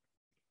adaptation.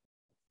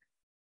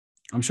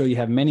 I'm sure you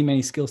have many,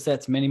 many skill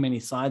sets, many, many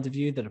sides of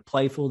you that are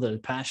playful, that are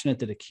passionate,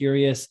 that are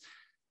curious,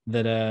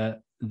 that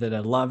are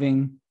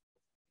loving.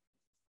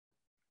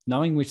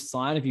 Knowing which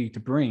side of you to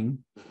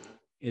bring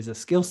is a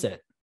skill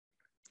set.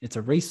 It's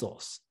a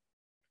resource.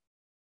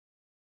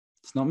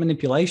 It's not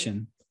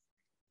manipulation,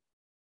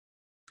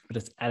 but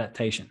it's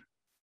adaptation.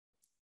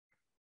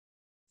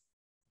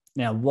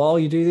 Now, while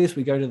you do this,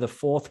 we go to the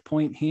fourth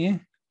point here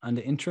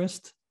under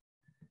interest,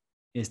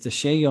 is to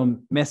share your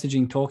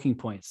messaging talking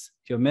points.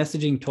 Your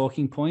messaging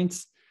talking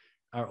points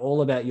are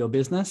all about your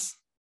business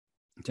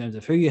in terms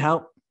of who you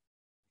help,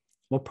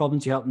 what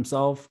problems you help them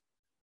solve,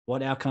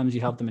 what outcomes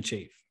you help them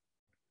achieve.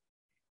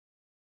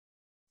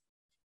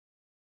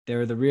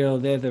 They're the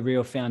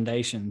real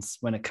foundations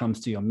when it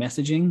comes to your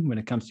messaging, when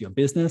it comes to your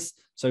business.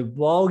 So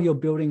while you're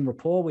building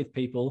rapport with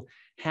people,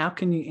 how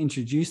can you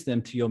introduce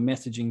them to your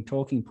messaging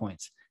talking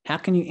points? How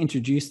can you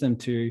introduce them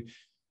to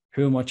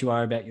who and what you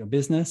are about your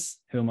business,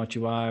 who and what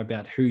you are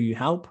about who you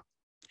help,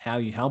 how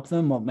you help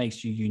them, what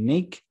makes you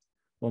unique,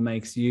 what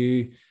makes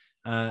you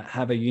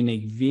have a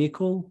unique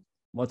vehicle,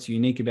 what's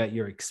unique about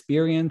your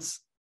experience,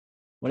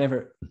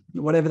 whatever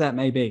that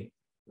may be.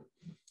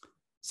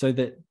 So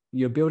that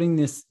you're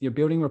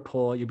building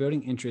rapport, you're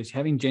building interest, you're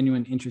having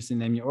genuine interest in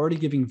them, you're already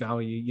giving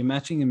value, you're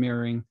matching and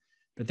mirroring,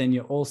 but then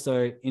you're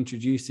also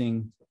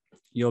introducing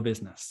your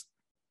business.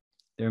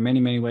 There are many,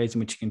 many ways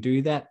in which you can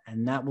do that,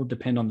 and that will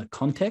depend on the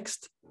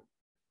context.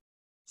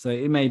 So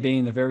it may be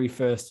in the very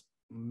first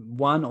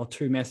 1 or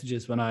 2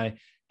 messages when I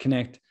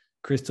connect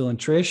Crystal and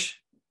Trish,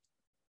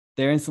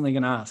 they're instantly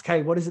going to ask,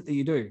 hey, what is it that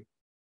you do?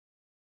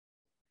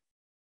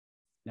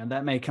 Now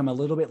that may come a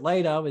little bit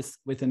later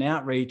with an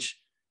outreach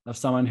of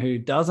someone who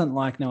doesn't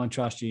like, know, and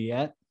trust you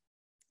yet,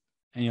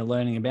 and you're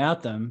learning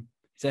about them.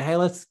 You say, hey,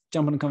 let's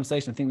jump on a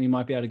conversation. I think we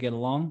might be able to get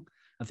along.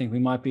 I think we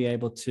might be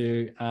able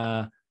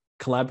to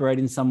collaborate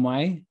in some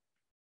way.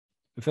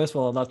 But first of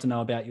all, I'd love to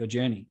know about your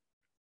journey.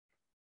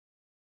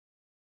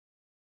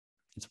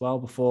 It's well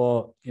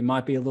before, it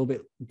might be a little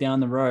bit down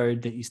the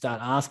road that you start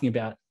asking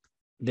about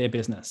their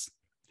business,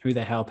 who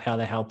they help, how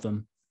they help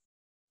them,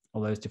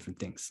 all those different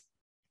things.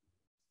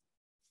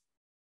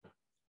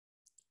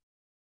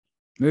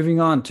 Moving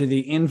on to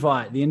the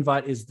invite. The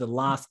invite is the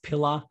last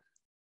pillar,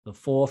 the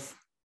fourth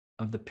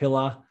of the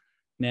pillar.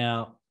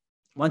 Now,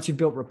 once you've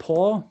built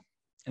rapport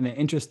and they're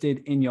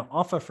interested in your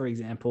offer, for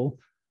example,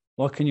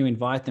 what can you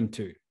invite them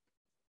to?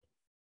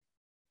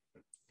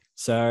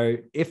 So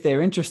if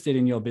they're interested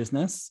in your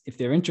business, if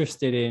they're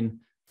interested in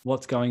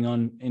what's going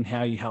on in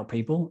how you help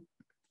people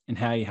and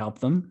how you help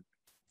them,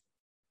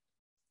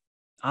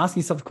 ask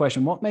yourself the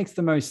question, what makes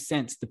the most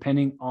sense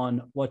depending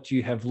on what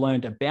you have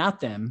learned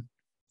about them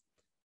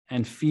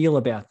and feel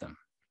about them?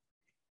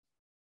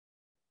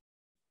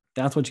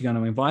 That's what you're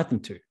going to invite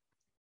them to.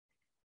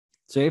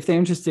 So if they're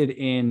interested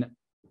in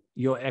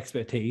your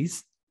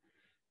expertise,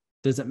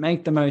 does it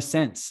make the most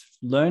sense?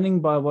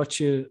 Learning by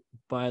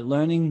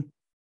learning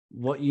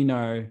what you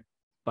know,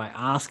 by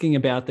asking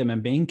about them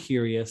and being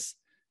curious,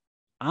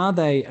 are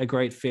they a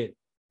great fit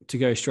to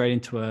go straight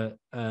into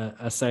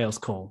a sales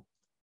call?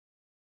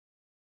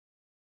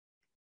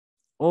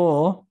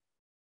 Or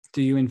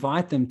do you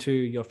invite them to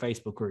your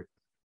Facebook group?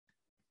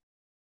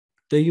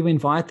 Do you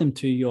invite them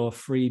to your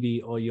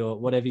freebie or your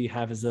whatever you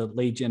have as a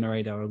lead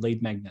generator or a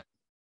lead magnet?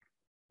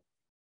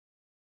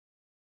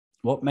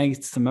 What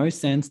makes the most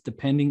sense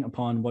depending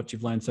upon what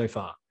you've learned so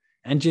far?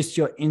 And just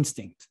your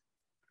instinct.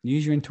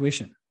 Use your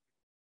intuition.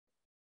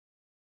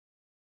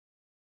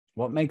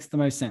 What makes the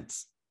most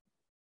sense?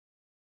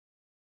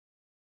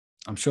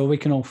 I'm sure we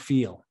can all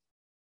feel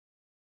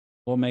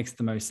what makes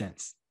the most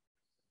sense.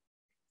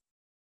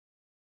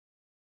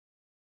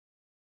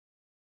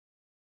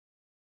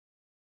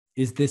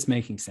 Is this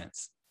making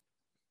sense?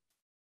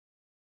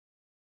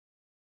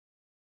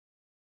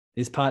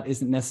 This part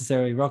isn't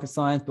necessarily rocket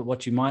science, but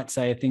what you might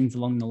say are things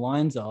along the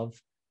lines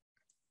of,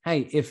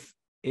 hey,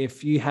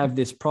 if you have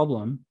this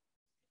problem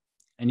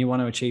and you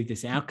want to achieve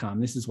this outcome,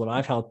 this is what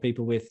I've helped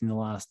people with in the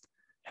last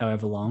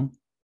however long.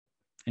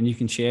 And you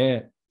can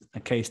share a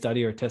case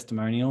study or a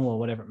testimonial or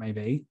whatever it may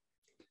be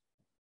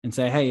and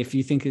say, hey, if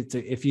you think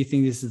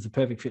this is the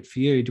perfect fit for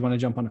you, do you want to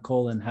jump on a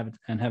call and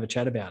have a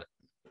chat about it?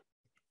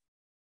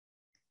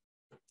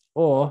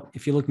 Or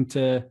if you're looking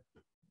to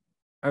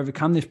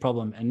overcome this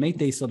problem and meet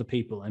these sort of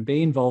people and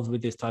be involved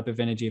with this type of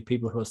energy of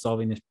people who are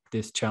solving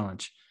this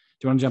challenge,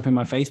 do you want to jump in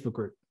my Facebook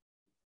group?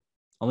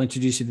 I'll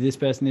introduce you to this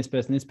person, this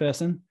person, this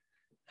person.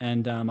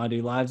 And I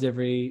do lives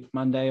every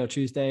Monday or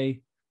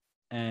Tuesday,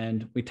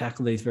 and we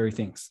tackle these very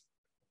things.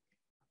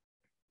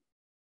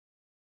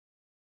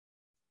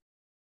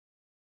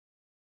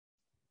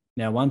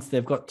 Now, once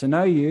they've got to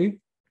know you,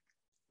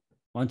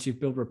 once you've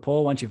built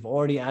rapport, once you've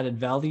already added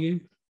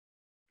value,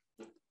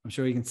 I'm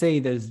sure you can see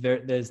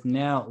there's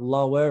now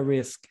lower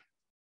risk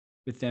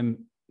with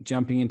them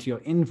jumping into your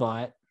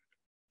invite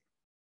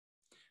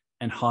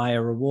and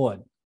higher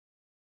reward.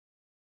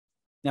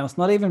 Now, it's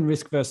not even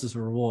risk versus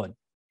reward.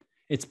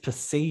 It's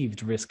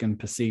perceived risk and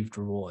perceived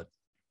reward.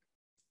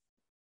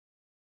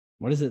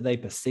 What is it they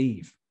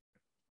perceive?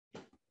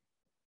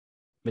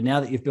 But now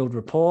that you've built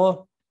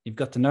rapport, you've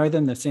got to know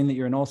them, they've seen that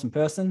you're an awesome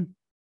person,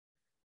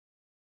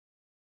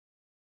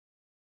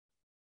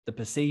 the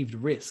perceived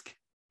risk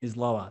is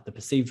lower. The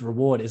perceived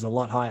reward is a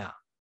lot higher.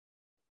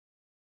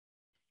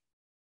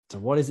 So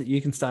what is it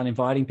you can start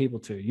inviting people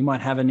to? You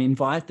might have an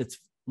invite that's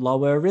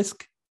lower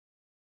risk,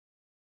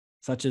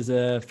 such as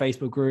a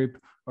Facebook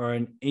group or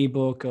an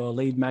ebook or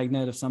lead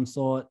magnet of some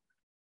sort,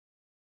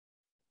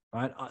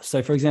 right?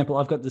 So for example,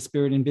 I've got the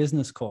Spirit in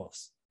Business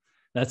course.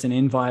 That's an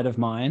invite of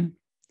mine.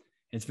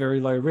 It's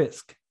very low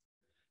risk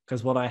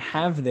because what I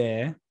have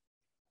there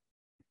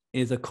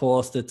is a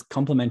course that's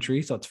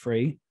complimentary, so it's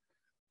free,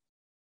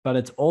 but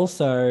it's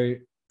also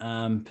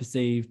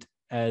perceived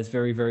as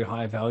very, very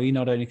high value,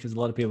 not only because a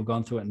lot of people have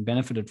gone through it and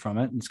benefited from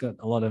it, and it's got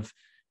a lot of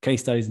case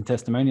studies and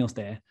testimonials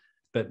there,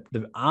 but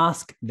the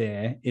ask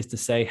there is to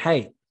say,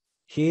 hey,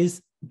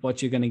 here's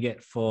what you're going to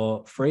get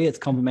for free. It's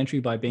complimentary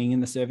by being in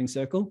the serving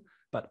circle,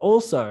 but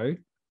also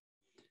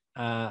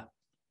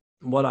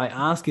what I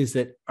ask is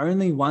that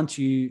only once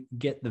you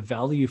get the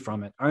value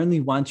from it, only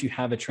once you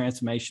have a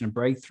transformation and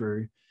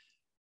breakthrough,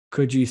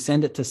 could you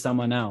send it to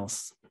someone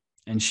else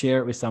and share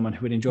it with someone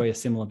who would enjoy a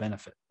similar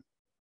benefit.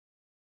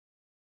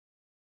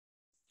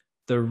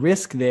 The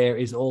risk there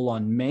is all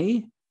on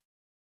me,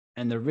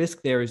 and the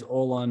risk there is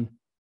all on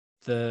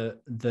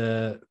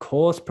the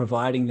course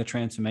providing the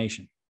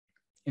transformation.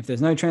 If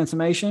there's no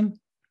transformation,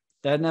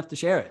 they don't have to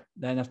share it.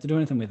 They don't have to do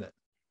anything with it.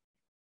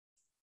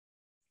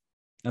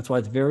 That's why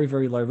it's very,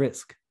 very low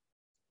risk,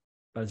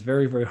 but it's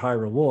very, very high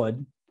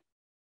reward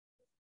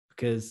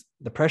because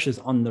the pressure's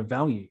on the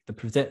value,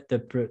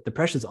 the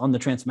pressure's on the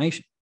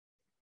transformation.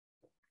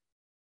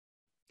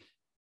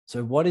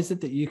 So what is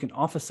it that you can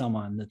offer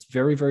someone that's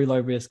very, very low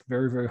risk,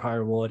 very, very high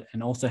reward,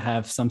 and also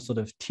have some sort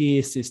of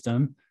tier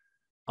system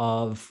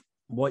of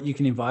what you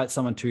can invite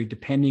someone to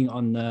depending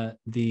on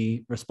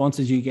the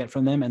responses you get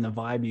from them and the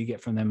vibe you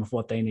get from them of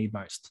what they need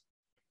most?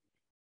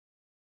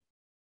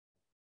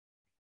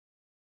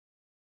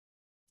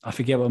 I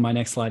forget what my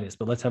next slide is,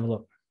 but let's have a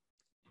look.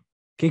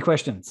 Key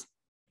questions.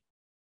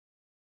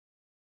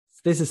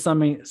 This is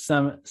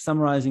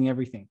summarizing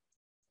everything.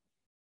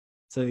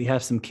 So you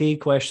have some key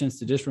questions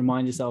to just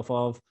remind yourself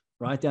of,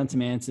 write down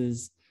some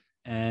answers,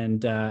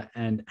 and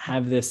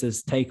have this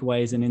as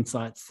takeaways and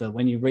insights. So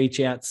when you reach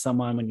out to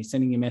someone, when you're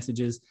sending your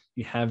messages,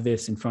 you have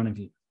this in front of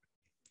you.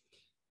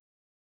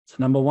 So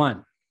number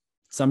one,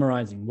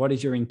 summarizing. What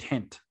is your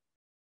intent?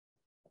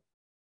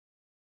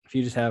 If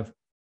you just have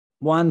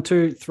 1,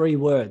 2, 3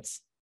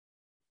 words,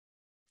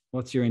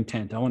 what's your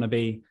intent? I want to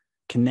be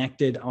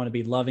connected. I want to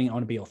be loving. I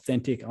want to be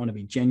authentic. I want to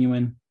be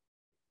genuine.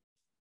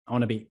 I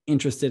want to be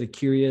interested or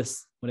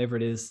curious, whatever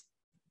it is.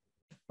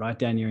 Write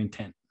down your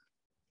intent.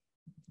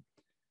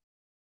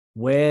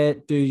 Where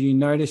do you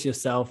notice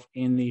yourself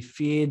in the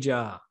fear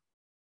jar?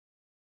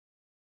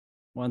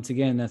 Once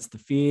again, that's the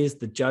fears,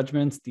 the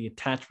judgments, the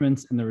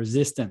attachments, and the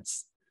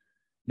resistance.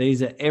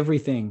 These are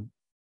everything.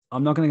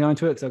 I'm not going to go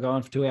into it because I'll go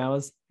on for 2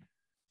 hours.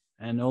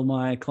 And all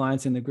my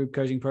clients in the group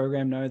coaching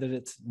program know that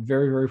it's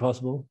very, very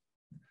possible.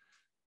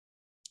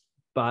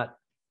 But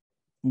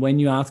when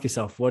you ask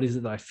yourself, what is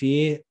it that I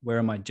fear? Where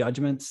are my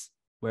judgments?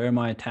 Where am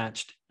I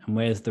attached? And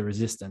where's the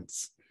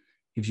resistance?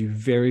 Gives you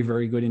very,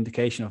 very good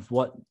indication of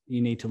what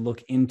you need to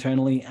look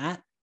internally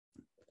at,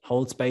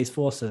 hold space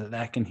for, so that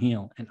that can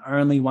heal. And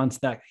only once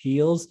that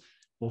heals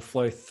will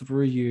flow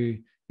through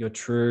you, your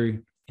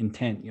true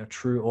intent, your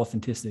true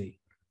authenticity.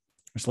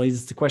 Which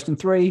leads us to question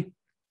 3.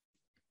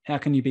 How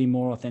can you be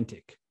more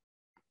authentic?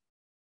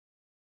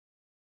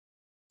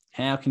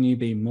 How can you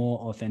be more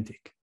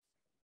authentic?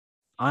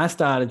 I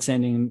started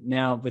sending,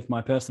 now with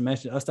my personal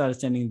message, I started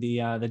sending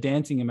the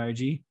dancing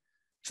emoji.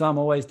 So I'm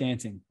always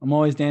dancing. I'm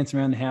always dancing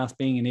around the house,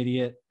 being an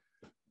idiot.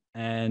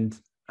 And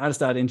I just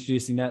started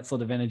introducing that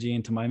sort of energy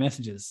into my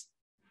messages.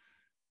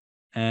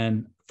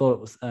 And thought it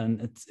was,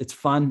 it's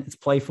fun, it's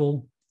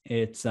playful.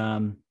 It's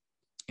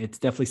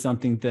definitely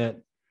something that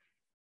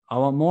I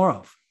want more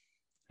of.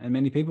 And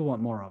many people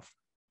want more of.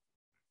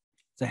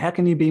 So how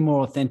can you be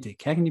more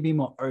authentic? How can you be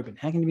more open?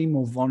 How can you be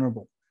more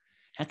vulnerable?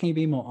 How can you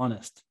be more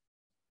honest?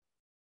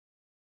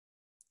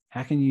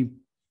 How can you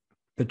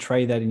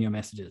portray that in your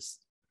messages?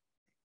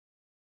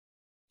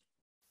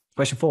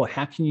 Question 4,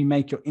 how can you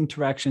make your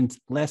interactions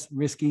less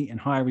risky and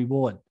higher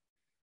reward?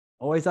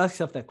 Always ask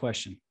yourself that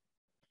question.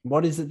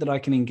 What is it that I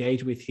can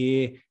engage with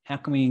here? How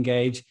can we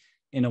engage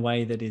in a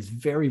way that is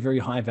very, very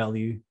high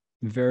value,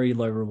 very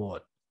low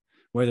reward?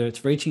 Whether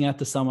it's reaching out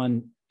to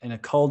someone in a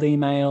cold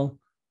email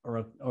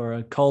or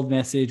a cold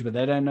message where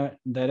they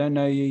don't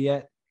know you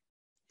yet,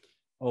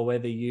 or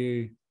whether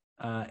you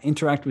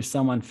interact with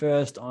someone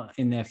first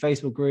in their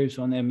Facebook groups,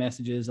 on their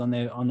messages, on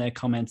their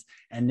comments,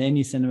 and then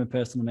you send them a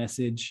personal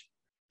message.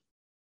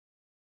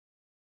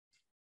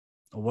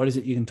 Or what is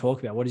it you can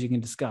talk about? What is it you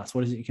can discuss?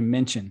 What is it you can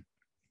mention?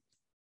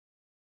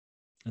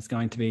 It's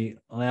going to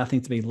allow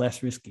things to be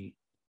less risky.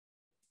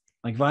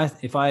 Like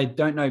if I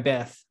don't know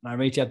Beth and I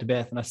reach out to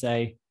Beth and I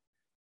say,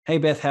 hey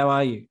Beth, how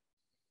are you?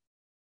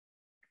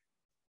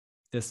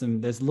 There's a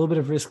little bit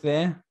of risk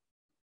there,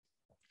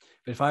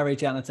 But if I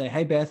reach out and say,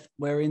 hey, Beth,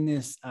 we're in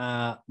this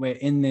Facebook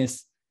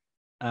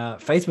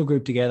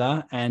group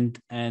together, and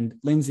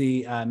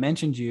Lindsay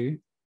mentioned you,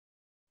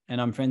 and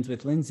I'm friends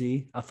with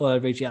Lindsay, I thought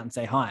I'd reach out and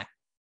say hi.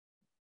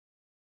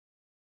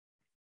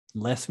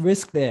 Less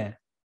risk there,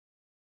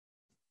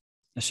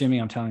 assuming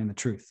I'm telling the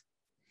truth.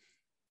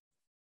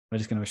 We're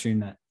just going to assume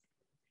that.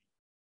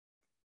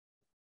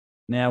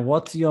 Now,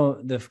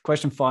 the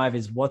question 5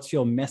 is, what's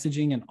your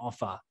messaging and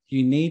offer?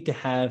 You need to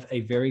have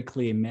a very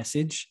clear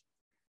message,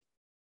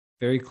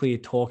 very clear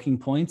talking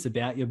points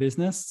about your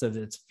business so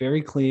that it's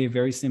very clear,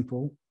 very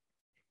simple.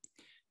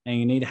 And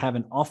you need to have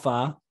an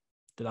offer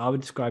that I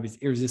would describe as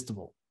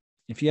irresistible.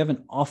 If you have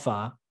an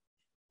offer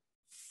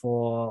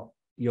for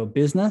your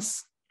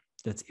business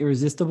that's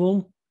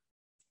irresistible,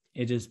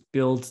 it just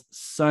builds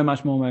so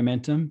much more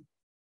momentum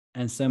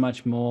and so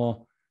much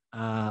more,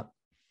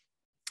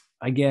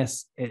 I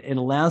guess, it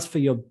allows for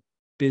your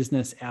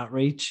business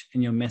outreach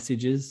and your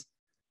messages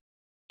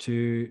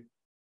to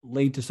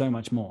lead to so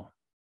much more.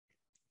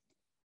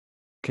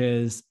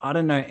 Because I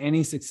don't know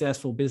any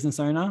successful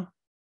business owner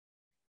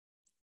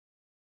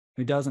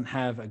who doesn't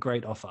have a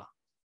great offer.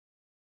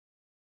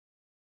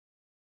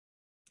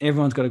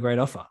 Everyone's got a great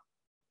offer.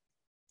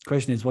 The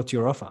question is, what's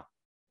your offer?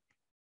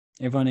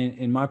 Everyone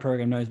in my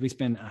program knows we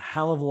spend a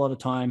hell of a lot of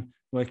time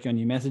working on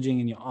your messaging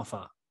and your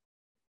offer,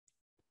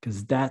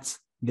 because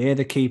they're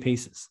the key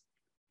pieces.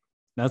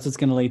 That's what's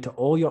going to lead to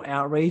all your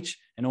outreach,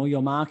 and all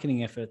your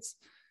marketing efforts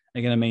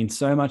are going to mean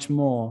so much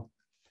more.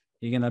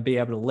 You're going to be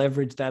able to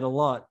leverage that a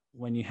lot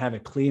when you have a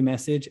clear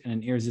message and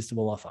an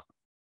irresistible offer.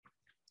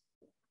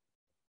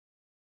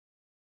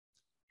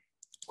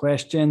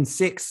 Question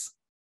 6.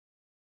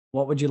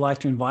 What would you like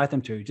to invite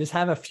them to? Just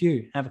have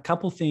a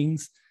couple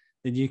things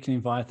that you can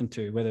invite them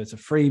to, whether it's a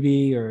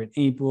freebie or an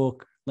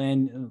ebook,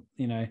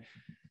 a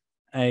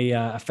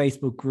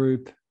Facebook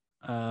group,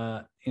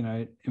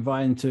 invite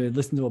them to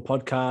listen to a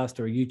podcast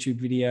or a YouTube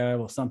video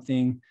or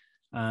something.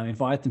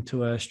 Invite them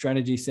to a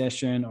strategy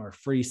session or a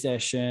free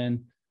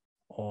session,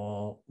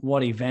 or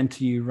what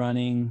event are you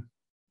running?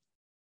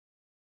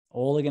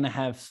 All are going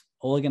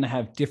to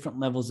have different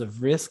levels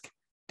of risk,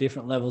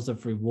 different levels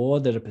of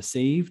reward that are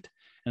perceived,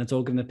 and it's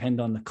all going to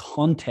depend on the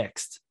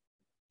context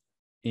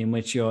in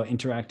which you're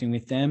interacting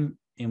with them,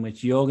 in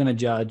which you're going to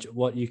judge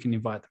what you can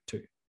invite them to.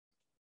 Is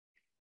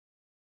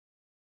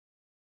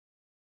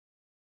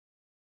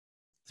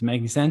it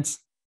making sense?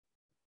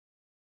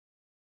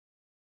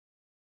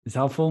 Is it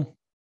helpful?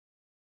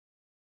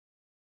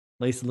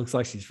 Lisa looks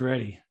like she's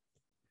ready.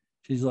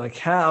 She's like,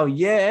 hell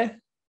yeah.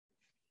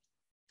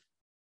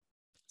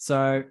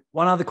 So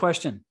one other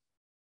question,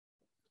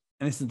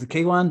 and this is the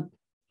key one.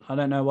 I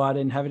don't know why I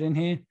didn't have it in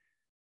here,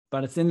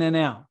 but it's in there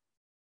now.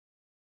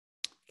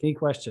 Key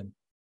question.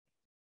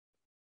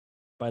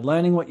 By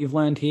learning what you've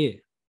learned here,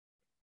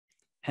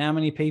 how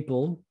many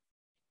people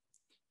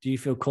do you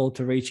feel called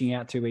to reaching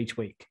out to each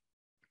week?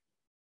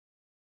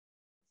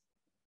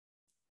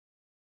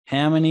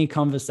 How many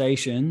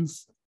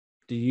conversations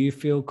do you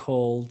feel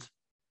called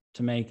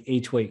to make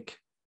each week?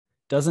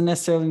 Doesn't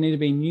necessarily need to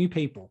be new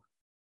people.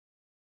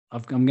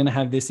 I'm going to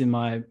have this in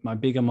my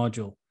bigger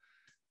module.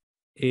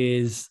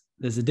 There's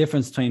a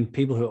difference between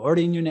people who are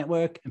already in your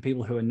network and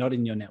people who are not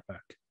in your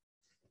network.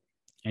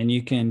 And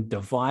you can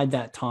divide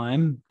that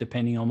time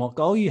depending on what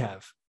goal you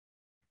have.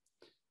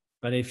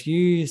 But if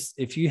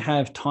you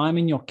have time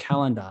in your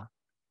calendar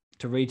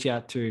to reach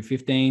out to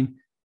 15,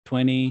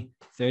 20,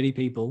 30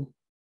 people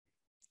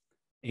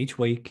each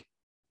week,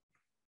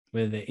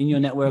 whether they're in your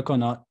network or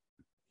not,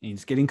 and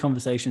just getting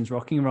conversations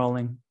rocking and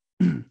rolling,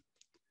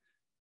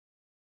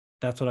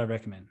 that's what I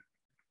recommend.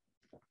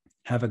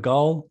 Have a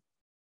goal,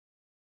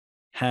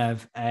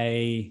 have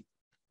a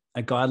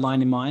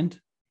guideline in mind,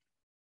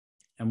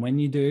 and when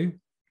you do,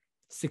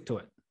 stick to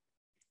it.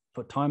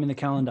 Put time in the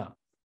calendar.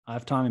 I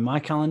have time in my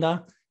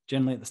calendar,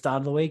 generally at the start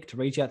of the week, to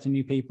reach out to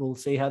new people,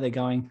 see how they're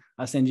going.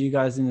 I send you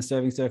guys in the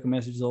serving circle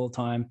messages all the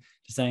time,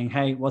 just saying,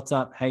 hey, what's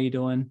up? How you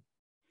doing?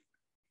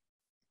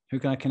 Who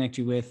can I connect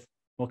you with?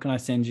 What can I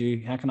send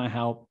you? How can I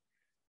help?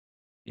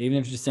 Even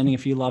if it's just sending a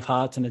few love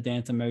hearts and a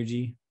dance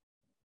emoji.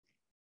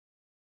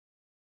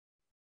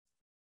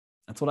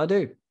 That's what I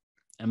do.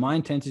 And my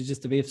intent is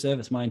just to be of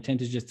service. My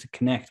intent is just to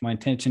connect. My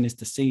intention is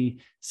to see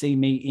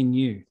me in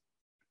you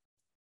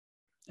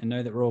and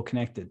know that we're all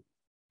connected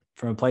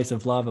from a place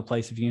of love, a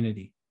place of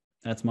unity.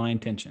 That's my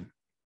intention.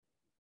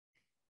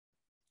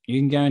 You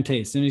can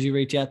guarantee as soon as you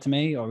reach out to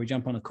me, or we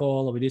jump on a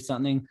call, or we do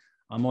something,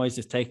 I'm always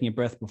just taking a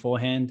breath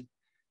beforehand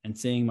and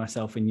seeing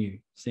myself in you,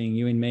 seeing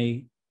you in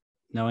me,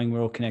 knowing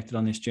we're all connected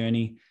on this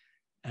journey,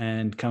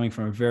 and coming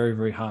from a very,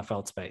 very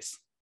heartfelt space.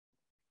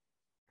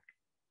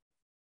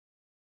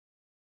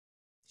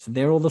 So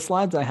there are all the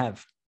slides I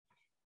have.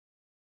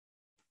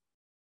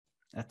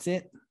 That's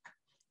it.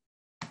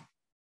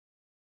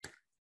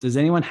 Does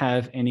anyone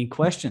have any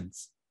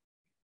questions?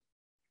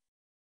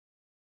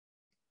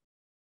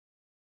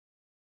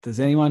 Does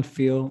anyone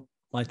feel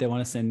like they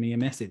want to send me a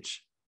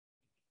message?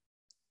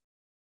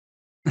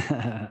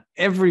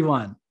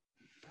 Everyone.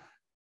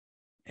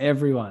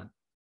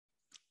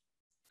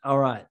 All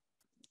right.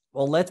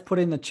 Well, let's put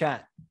in the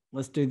chat.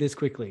 Let's do this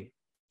quickly.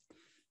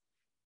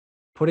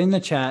 Put in the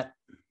chat,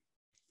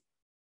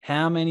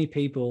 how many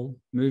people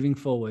moving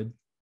forward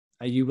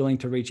are you willing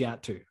to reach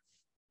out to?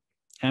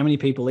 How many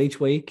people each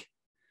week,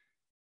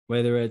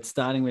 whether it's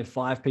starting with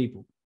 5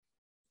 people,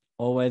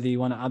 or whether you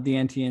want to up the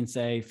ante and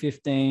say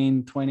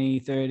 15, 20,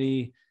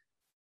 30,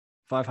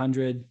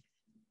 500.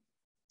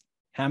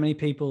 How many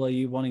people are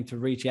you wanting to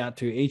reach out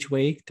to each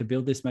week to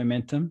build this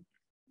momentum,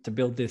 to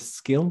build this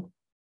skill,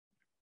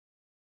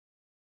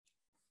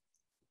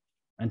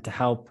 and to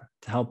help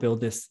build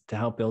this,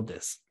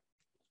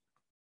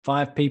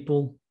 5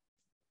 people,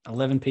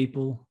 11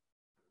 people,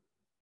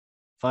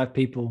 5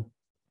 people,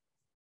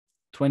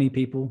 20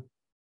 people.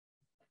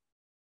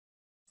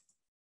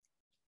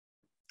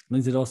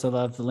 Lindsay also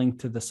loves the link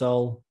to the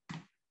soul.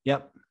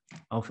 Yep,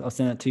 I'll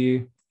send it to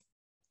you.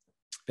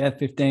 About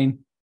 15,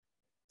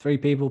 3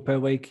 people per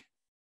week.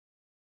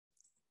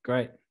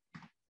 Great.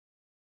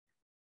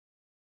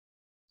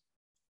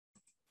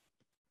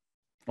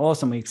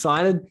 Awesome. We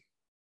excited?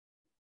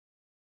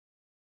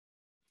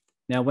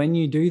 Now, when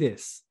you do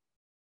this,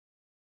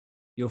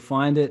 you'll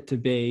find it to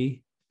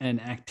be an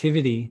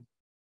activity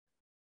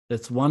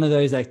that's one of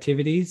those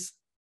activities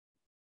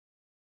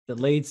that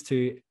leads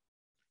to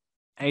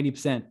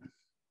 80%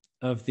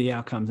 of the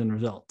outcomes and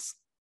results.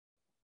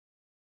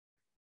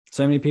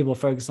 So many people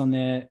focus on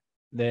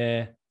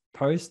their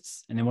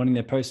posts and they're wanting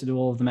their posts to do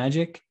all of the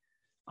magic.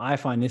 I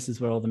find this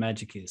is where all the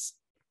magic is.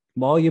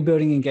 While you're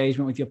building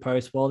engagement with your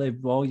posts, while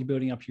you're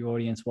building up your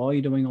audience, while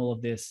you're doing all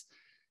of this,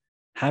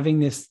 having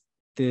this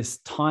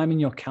time in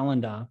your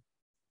calendar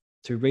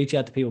to reach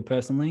out to people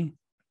personally,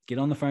 get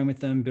on the phone with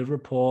them, build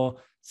rapport,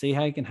 see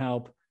how you can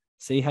help,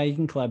 see how you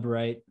can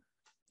collaborate,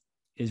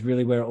 is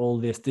really where all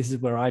this is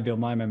where I build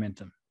my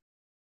momentum.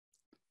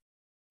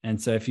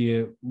 And so if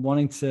you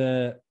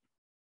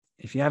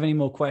have any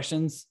more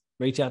questions,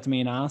 reach out to me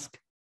and ask.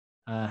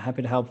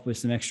 Happy to help with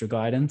some extra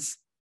guidance.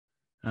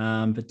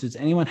 But does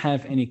anyone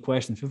have any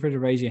questions? Feel free to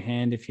raise your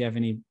hand if you have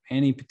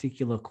any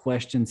particular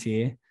questions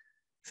here.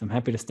 So I'm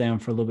happy to stay on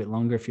for a little bit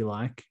longer if you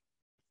like.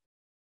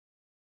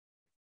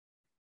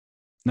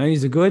 No,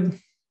 you're good.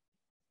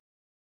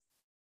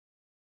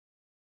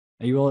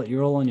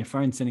 You're all on your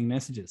phone sending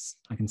messages.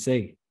 I can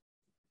see.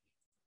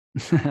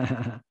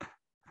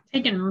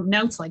 Taking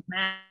notes like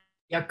mad.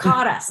 You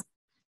caught us.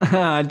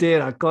 I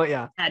did. I caught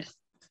you.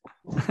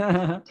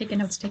 Taking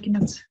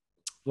notes.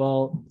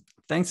 Well,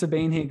 thanks for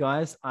being here,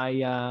 guys.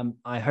 I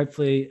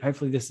hopefully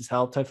this has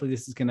helped. Hopefully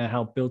this is going to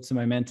help build some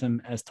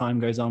momentum as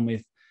time goes on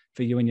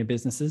for you and your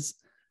businesses.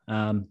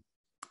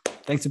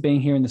 Thanks for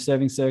being here in the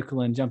serving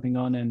circle and jumping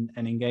on and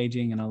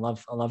engaging. And I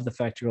love the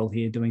fact you're all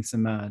here doing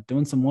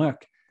some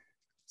work.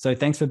 So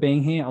thanks for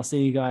being here. I'll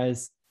see you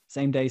guys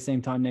same day,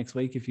 same time next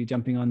week if you're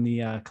jumping on the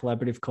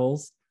collaborative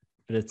calls.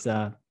 But it's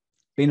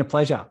been a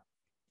pleasure.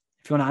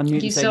 If you want to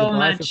unmute and say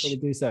goodbye, feel free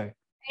to do so.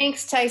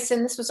 Thanks,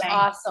 Tyson. This was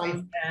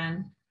awesome.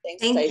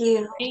 Thanks, Thank Tyson.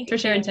 you. Thanks for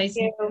sharing,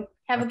 Tyson.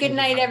 Have a good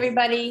night,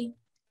 everybody.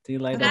 See you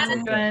later. Bye,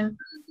 everyone.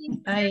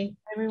 Bye,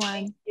 everyone.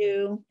 Thank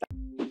you.